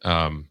that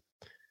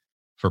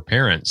for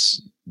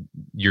parents,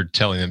 you're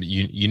telling them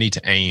you need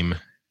to aim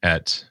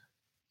at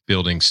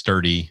building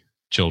sturdy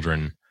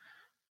children,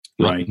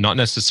 right? Not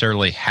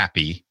necessarily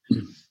happy,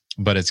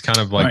 but it's kind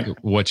of like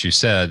what you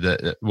said.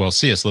 That, well,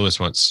 C.S. Lewis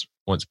once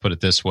put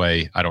it this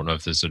way. I don't know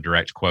if this is a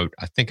direct quote.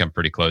 I think I'm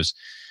pretty close.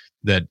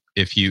 That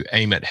if you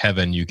aim at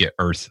heaven, you get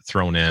earth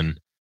thrown in.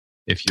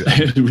 If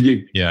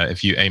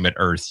you aim at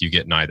earth, you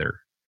get neither.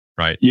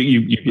 Right.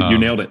 You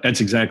nailed it.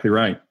 That's exactly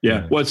right.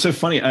 Yeah. Well, it's so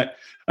funny.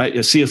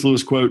 A C.S.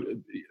 Lewis quote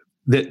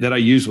that I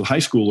use with high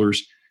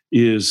schoolers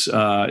is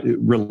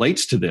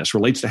relates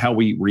to how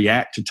we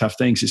react to tough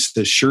things. It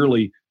says,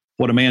 surely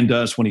what a man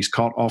does when he's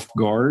caught off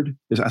guard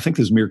I think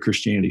this is mere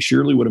Christianity.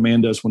 Surely what a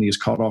man does when he is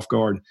caught off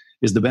guard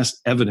is the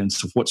best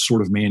evidence of what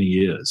sort of man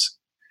he is.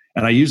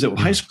 And I use that with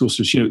high school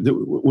students.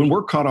 When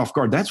we're caught off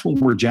guard, that's when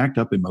we're jacked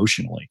up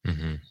emotionally.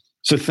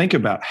 So think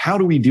about, how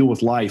do we deal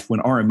with life when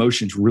our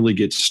emotions really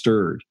get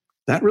stirred?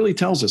 That really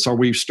tells us, are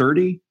we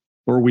sturdy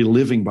or are we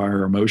living by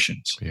our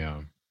emotions?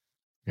 Yeah,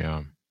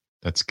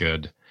 that's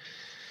good.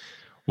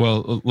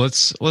 Well,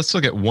 let's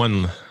look at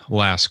one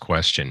last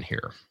question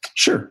here.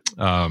 Sure.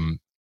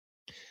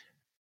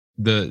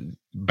 The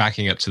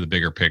backing up to the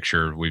bigger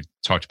picture, we've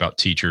talked about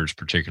teachers,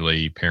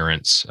 particularly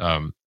parents.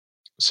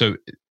 So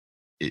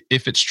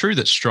if it's true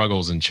that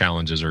struggles and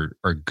challenges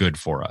are good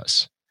for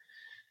us,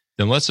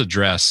 then let's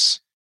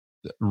address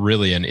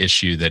really an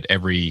issue that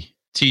every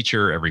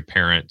teacher, every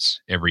parent,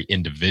 every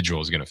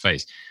individual is going to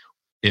face.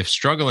 if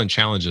struggle and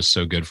challenge is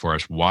so good for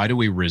us, why do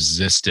we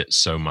resist it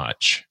so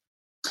much?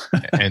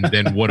 And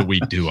then what do we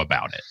do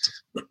about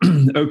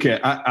it? Okay,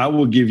 I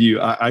will give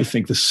you, I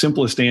think, the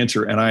simplest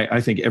answer, and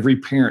I think every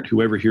parent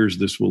who ever hears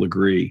this will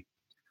agree.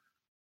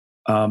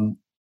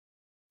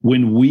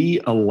 When we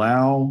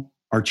allow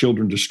our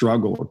children to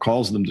struggle or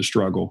cause them to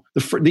struggle,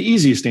 the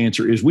easiest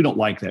answer is we don't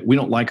like that. We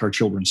don't like our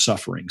children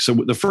suffering. So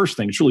the first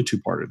thing, it's really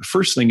two-parted. The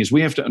first thing is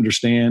we have to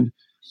understand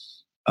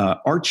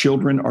our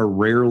children are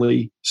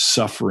rarely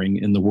suffering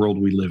in the world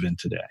we live in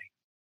today.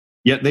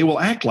 Yet they will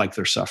act like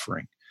they're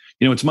suffering.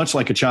 It's much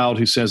like a child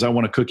who says, I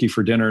want a cookie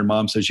for dinner, and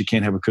mom says you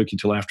can't have a cookie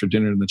till after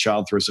dinner, and the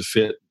child throws a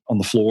fit on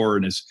the floor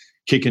and is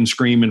kicking,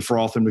 screaming,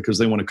 frothing because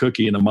they want a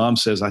cookie. And the mom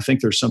says, I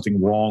think there's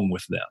something wrong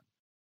with them.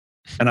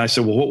 And I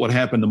said, well, what would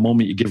happen the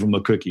moment you give them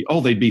a cookie?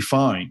 Oh, they'd be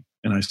fine.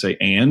 And I say,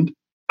 and?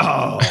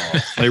 Oh,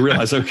 they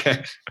realize,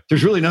 okay,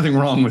 there's really nothing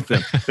wrong with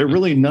them. They're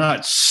really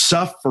not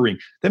suffering.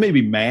 They may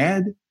be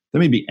mad. They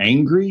may be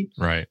angry.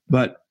 Right.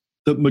 But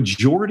the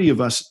majority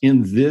of us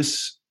in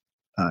this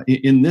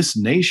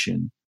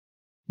nation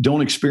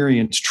don't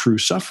experience true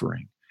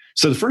suffering.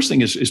 So the first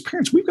thing is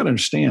parents, we've got to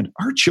understand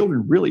our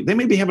children really, they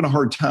may be having a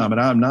hard time, and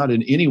I'm not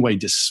in any way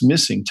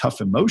dismissing tough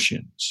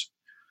emotions,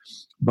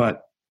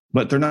 but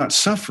they're not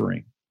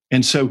suffering.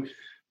 And so,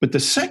 but the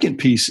second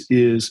piece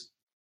is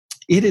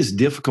it is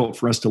difficult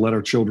for us to let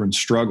our children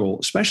struggle,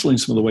 especially in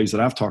some of the ways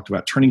that I've talked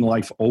about, turning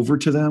life over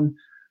to them,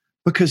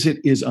 because it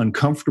is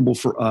uncomfortable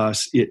for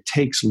us. It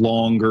takes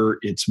longer.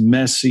 It's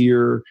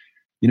messier.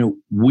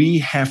 We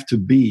have to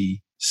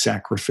be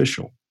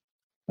sacrificial,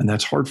 and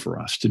that's hard for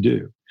us to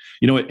do.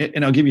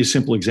 And I'll give you a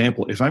simple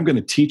example. If I'm going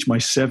to teach my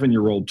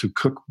 7-year-old to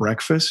cook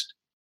breakfast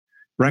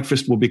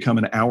will become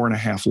an hour and a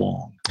half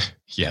long.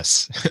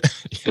 Yes.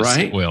 Yes,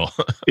 right? It will.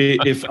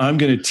 If I'm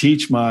going to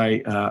teach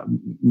my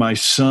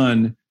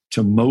son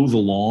to mow the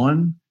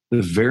lawn,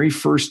 the very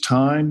first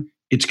time,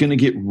 it's going to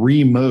get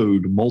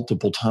remowed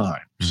multiple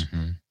times.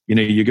 Mm-hmm.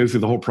 You go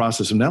through the whole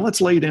process of, now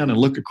let's lay down and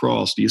look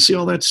across. Do you see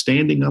all that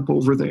standing up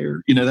over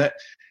there? That.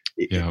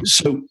 Yeah.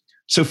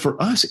 So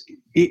for us,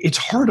 it's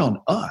hard on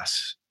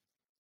us.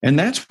 And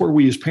that's where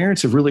we as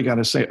parents have really got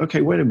to say,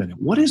 okay, wait a minute,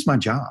 what is my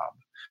job?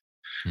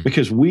 Mm-hmm.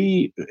 Because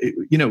we,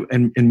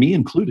 and me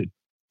included,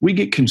 we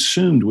get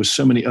consumed with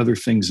so many other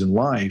things in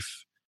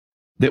life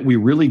that we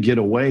really get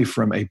away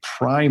from a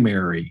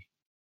primary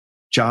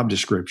job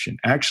description.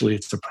 Actually,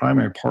 it's the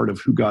primary part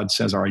of who God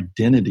says our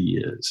identity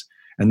is.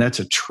 And that's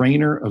a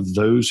trainer of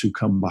those who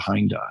come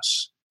behind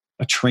us,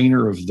 a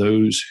trainer of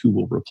those who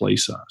will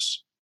replace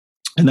us.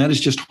 And that is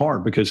just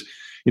hard because,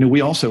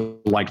 we also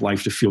like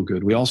life to feel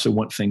good. We also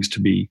want things to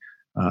be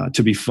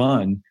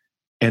fun.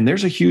 And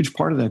there's a huge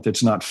part of that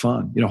that's not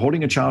fun.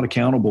 Holding a child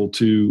accountable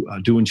to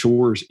doing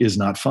chores is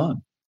not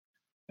fun.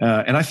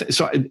 And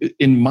so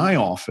in my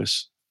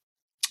office,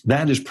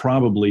 that is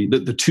probably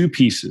the two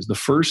pieces. The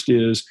first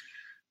is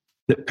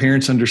that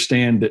parents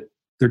understand that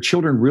their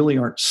children really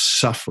aren't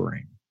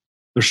suffering.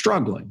 They're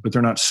struggling, but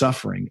they're not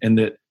suffering, and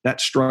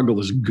that struggle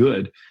is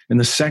good. And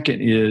the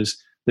second is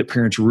that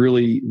parents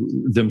really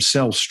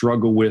themselves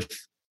struggle with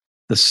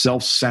the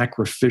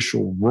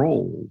self-sacrificial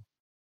role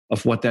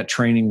of what that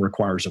training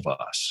requires of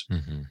us.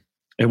 Mm-hmm.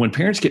 And when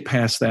parents get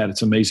past that,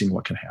 it's amazing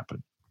what can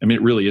happen. I mean,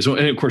 it really is.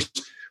 And of course,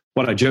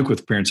 what I joke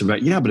with parents about,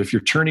 but if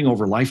you're turning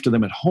over life to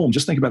them at home,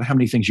 just think about how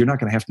many things you're not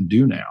going to have to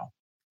do now.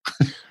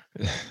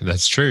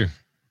 That's true.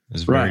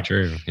 It's very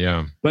true.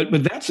 Yeah. But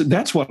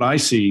that's what I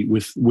see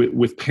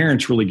with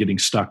parents really getting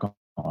stuck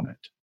on it.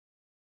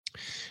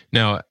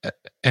 Now,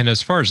 and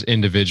as far as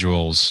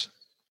individuals,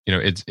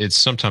 it's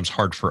sometimes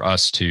hard for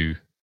us to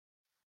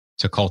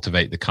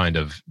cultivate the kind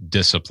of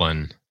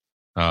discipline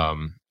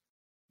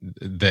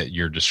that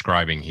you're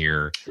describing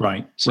here.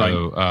 Right.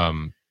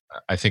 So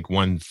I think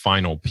one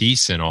final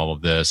piece in all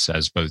of this,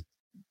 as both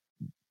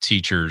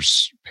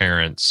teachers,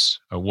 parents,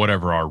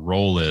 whatever our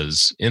role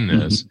is in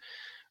this, mm-hmm.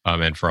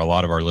 And for a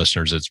lot of our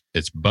listeners,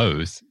 it's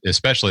both,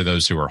 especially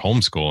those who are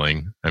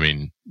homeschooling. I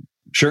mean,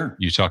 sure,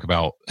 you talk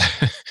about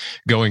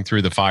going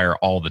through the fire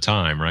all the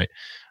time, right?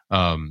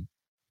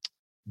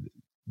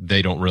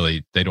 They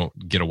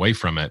don't get away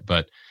from it.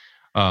 But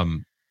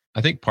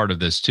I think part of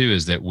this too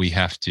is that we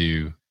have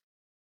to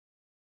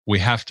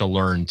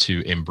learn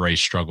to embrace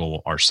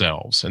struggle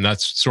ourselves. And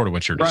that's sort of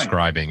what you're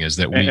describing, is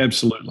that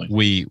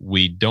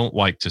we don't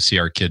like to see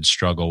our kids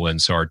struggle.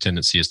 And so our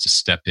tendency is to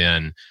step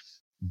in,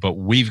 but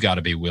we've got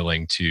to be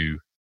willing to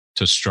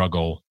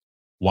struggle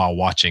while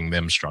watching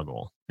them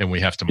struggle. And we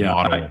have to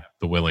model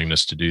the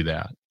willingness to do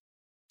that.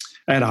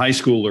 I had a high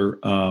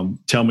schooler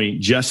tell me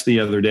just the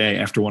other day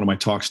after one of my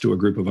talks to a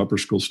group of upper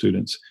school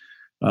students.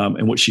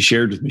 And what she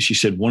shared with me, she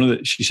said,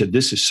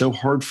 this is so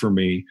hard for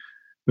me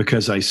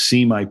because I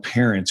see my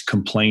parents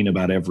complain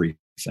about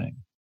everything.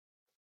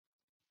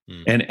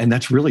 And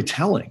that's really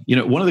telling.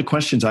 One of the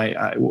questions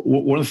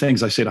one of the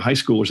things I say to high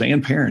schoolers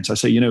and parents, I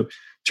say,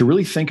 to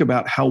really think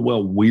about how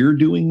well we're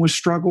doing with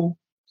struggle.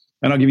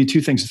 And I'll give you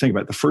two things to think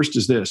about. The first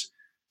is this,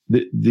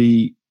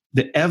 the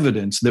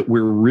evidence that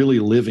we're really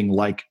living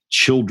like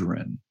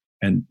children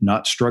and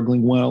not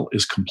struggling well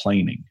is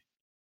complaining.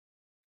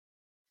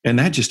 And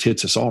that just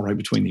hits us all right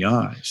between the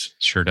eyes.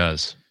 Sure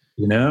does.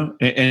 But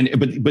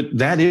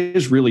that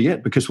is really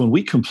it, because when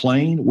we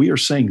complain, we are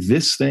saying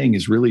this thing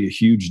is really a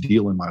huge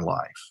deal in my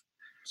life.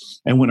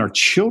 And when our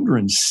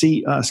children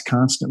see us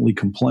constantly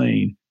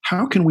complain,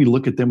 how can we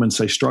look at them and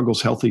say,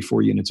 struggle's healthy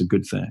for you and it's a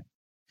good thing?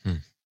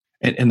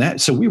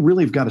 So we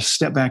really have got to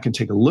step back and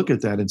take a look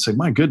at that and say,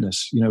 my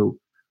goodness,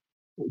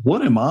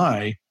 what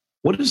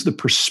is the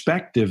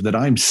perspective that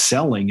I'm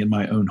selling in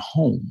my own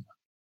home?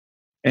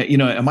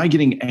 Am I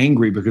getting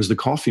angry because the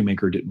coffee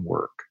maker didn't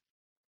work?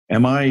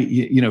 Am I,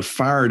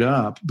 fired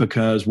up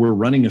because we're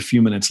running a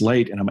few minutes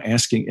late and I'm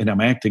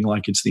acting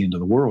like it's the end of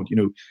the world?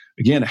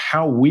 Again,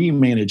 how we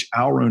manage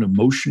our own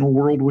emotional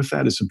world with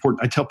that is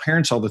important. I tell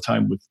parents all the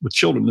time with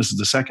children, this is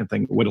the second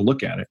way to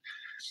look at it.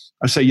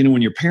 I say,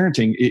 when you're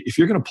parenting, if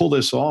you're going to pull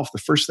this off, the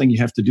first thing you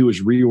have to do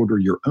is reorder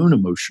your own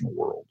emotional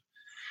world.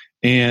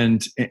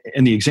 And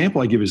the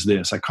example I give is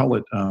this. I call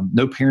it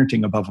no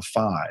parenting above a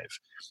 5.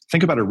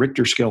 Think about a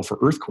Richter scale for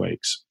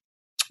earthquakes.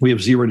 We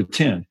have 0 to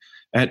 10.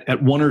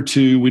 At 1 or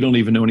 2, we don't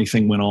even know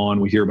anything went on.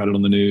 We hear about it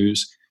on the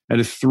news. At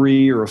a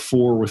 3 or a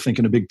 4, we're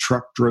thinking a big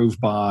truck drove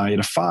by. At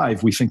a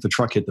 5, we think the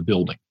truck hit the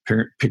building.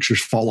 Parent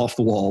pictures fall off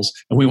the walls,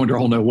 and we wonder,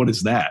 oh no, what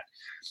is that?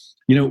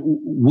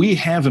 We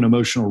have an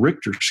emotional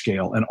Richter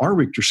scale, and our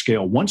Richter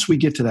scale, once we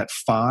get to that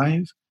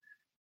 5,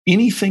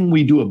 anything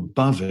we do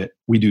above it,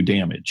 we do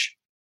damage.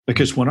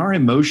 Because when our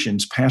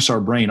emotions pass our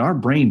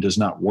brain does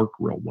not work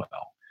real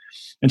well.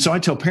 And so I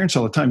tell parents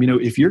all the time,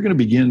 if you're going to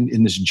begin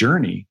in this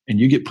journey and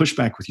you get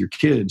pushback with your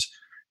kids,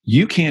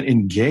 you can't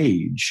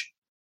engage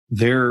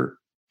their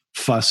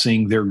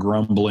fussing, their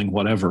grumbling,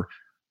 whatever,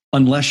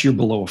 unless you're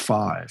below a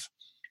 5.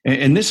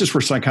 And this is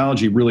where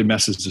psychology really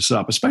messes this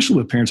up, especially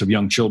with parents of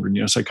young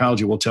children.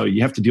 Psychology will tell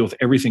you have to deal with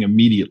everything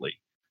immediately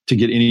to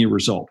get any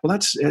result. Well,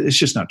 it's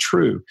just not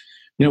true.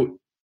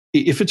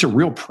 If it's a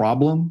real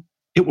problem,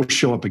 it will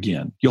show up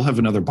again. You'll have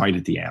another bite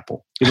at the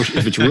apple.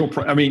 If it's real,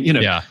 you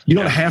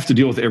don't have to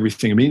deal with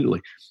everything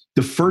immediately.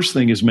 The first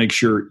thing is make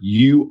sure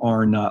you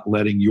are not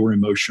letting your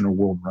emotional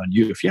world run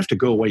you. If you have to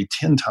go away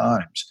 10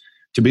 times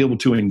to be able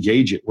to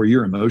engage it where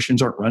your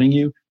emotions aren't running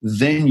you,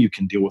 then you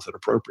can deal with it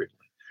appropriately.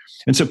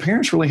 And so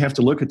parents really have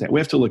to look at that. We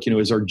have to look,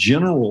 is our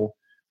general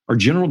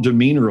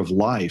demeanor of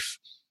life,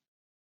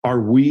 are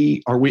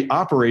we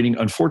operating,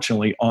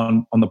 unfortunately,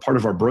 on the part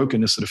of our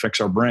brokenness that affects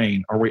our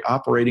brain? Are we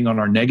operating on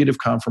our negative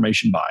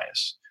confirmation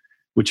bias,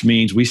 which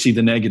means we see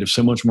the negative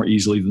so much more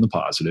easily than the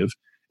positive?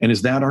 And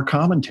is that our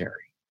commentary?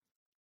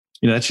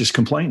 That's just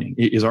complaining.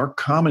 Is our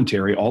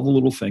commentary all the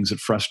little things that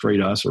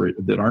frustrate us or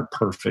that aren't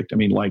perfect?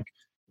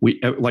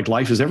 Like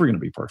life is ever going to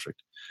be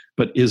perfect.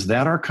 But is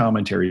that our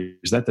commentary?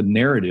 Is that the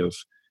narrative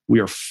we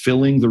are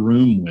filling the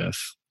room with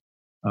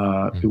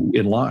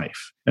in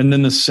life? And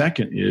then the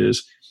second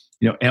is,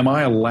 am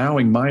I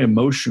allowing my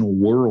emotional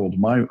world,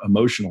 my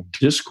emotional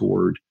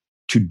discord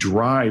to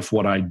drive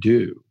what I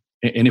do?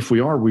 And if we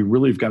are, we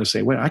really have got to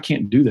say, wait, I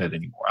can't do that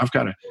anymore. I've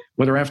got to,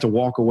 whether I have to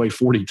walk away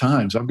 40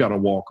 times, I've got to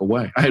walk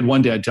away. I had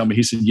one dad tell me,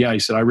 he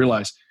said, I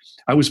realized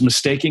I was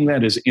mistaking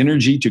that as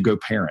energy to go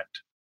parent.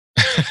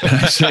 And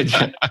I said,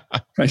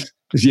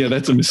 yeah,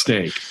 that's a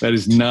mistake. That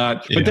is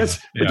not, but if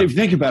you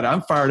think about it,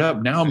 I'm fired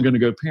up. Now I'm going to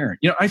go parent.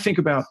 I think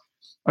about,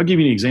 I'll give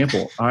you an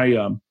example. I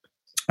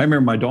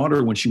remember my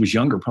daughter when she was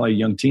younger, probably a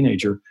young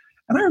teenager,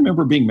 and I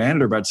remember being mad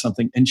at her about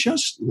something and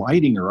just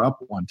lighting her up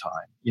one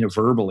time,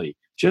 verbally,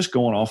 just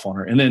going off on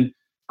her, and then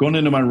going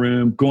into my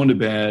room, going to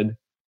bed,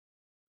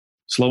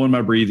 slowing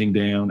my breathing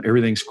down,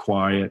 everything's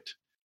quiet.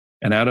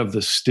 And out of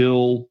the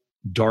still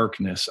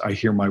darkness, I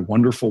hear my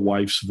wonderful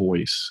wife's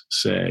voice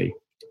say,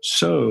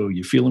 "So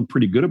you're feeling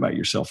pretty good about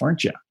yourself,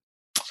 aren't you?"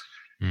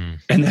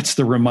 And that's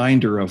the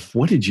reminder of,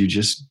 what did you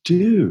just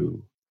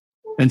do?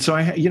 And so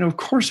of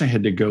course I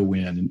had to go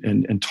in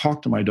and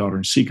talk to my daughter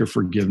and seek her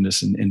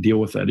forgiveness and deal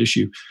with that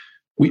issue.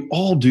 We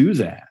all do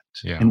that.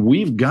 Yeah. And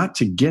we've got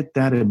to get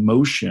that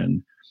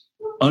emotion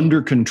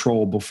under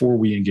control before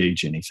we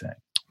engage anything.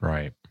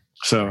 Right.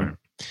 So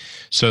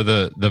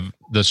the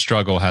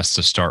struggle has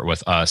to start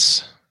with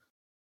us.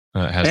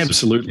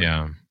 Absolutely.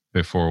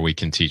 Before we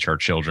can teach our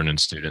children and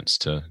students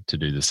to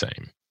do the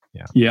same.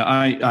 Yeah.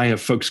 I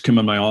have folks come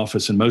in my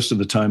office, and most of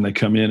the time they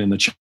come in and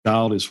the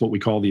child is what we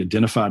call the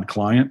identified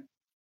client.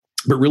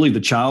 But really the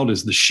child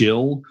is the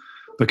shill,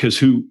 because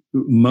who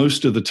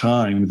most of the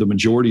time, the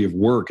majority of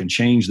work and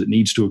change that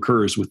needs to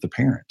occur is with the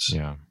parents.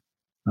 Yeah.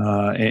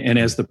 And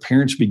as the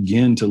parents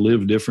begin to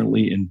live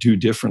differently and do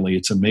differently,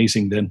 it's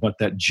amazing then what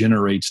that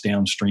generates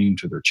downstream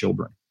to their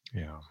children.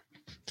 Yeah.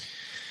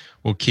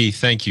 Well, Keith,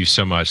 thank you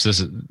so much.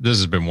 This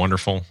has been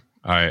wonderful.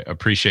 I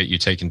appreciate you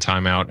taking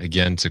time out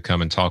again to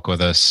come and talk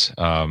with us.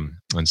 And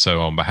so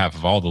on behalf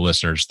of all the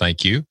listeners,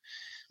 thank you.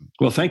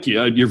 Well, thank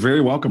you. You're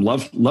very welcome.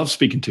 Love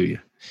speaking to you.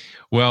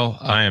 Well,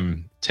 I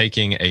am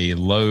taking a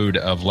load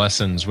of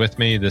lessons with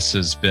me. This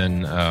has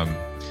been,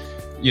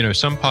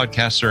 some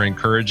podcasts are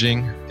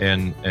encouraging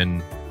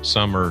and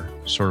some are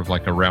sort of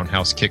like a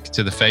roundhouse kick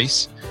to the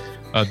face.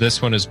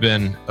 This one has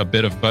been a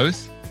bit of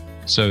both.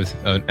 So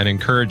an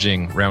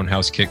encouraging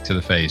roundhouse kick to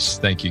the face.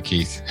 Thank you,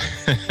 Keith.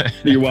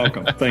 You're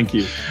welcome. Thank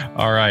you.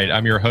 All right.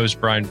 I'm your host,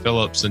 Brian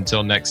Phillips.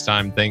 Until next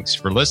time, thanks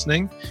for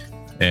listening,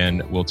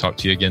 and we'll talk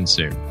to you again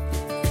soon.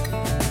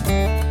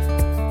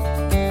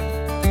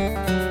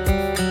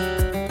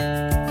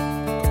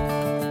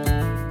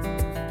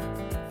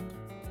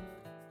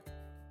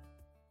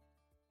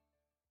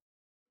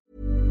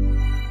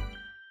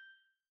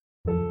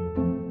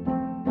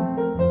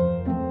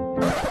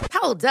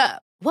 Hold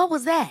up. What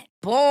was that?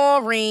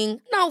 Boring.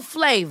 No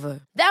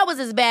flavor. That was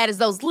as bad as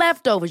those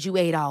leftovers you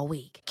ate all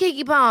week.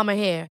 Keke Palmer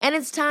here, and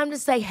it's time to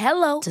say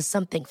hello to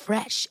something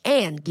fresh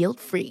and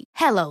guilt-free.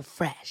 Hello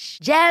Fresh.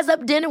 Jazz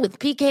up dinner with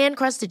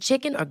pecan-crusted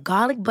chicken or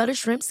garlic butter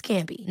shrimp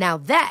scampi. Now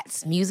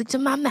that's music to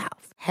my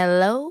mouth.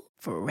 Hello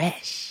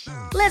Fresh.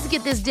 Let's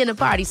get this dinner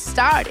party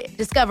started.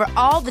 Discover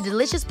all the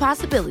delicious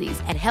possibilities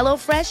at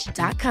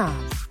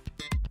hellofresh.com.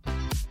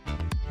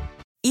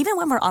 Even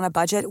when we're on a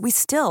budget, we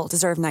still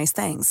deserve nice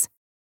things.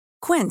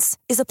 Quince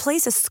is a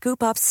place to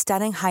scoop up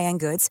stunning high-end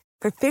goods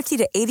for 50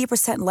 to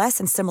 80% less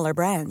than similar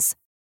brands.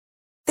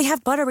 They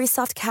have buttery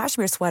soft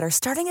cashmere sweaters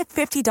starting at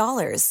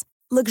 $50,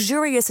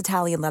 luxurious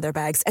Italian leather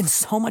bags, and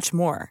so much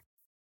more.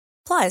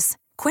 Plus,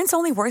 Quince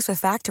only works with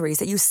factories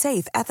that use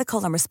safe,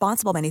 ethical, and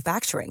responsible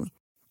manufacturing.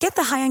 Get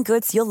the high-end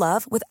goods you'll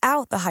love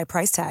without the high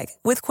price tag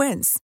with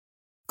Quince.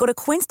 Go to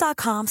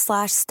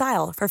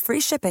quince.com/style for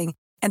free shipping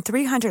and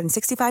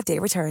 365-day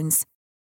returns.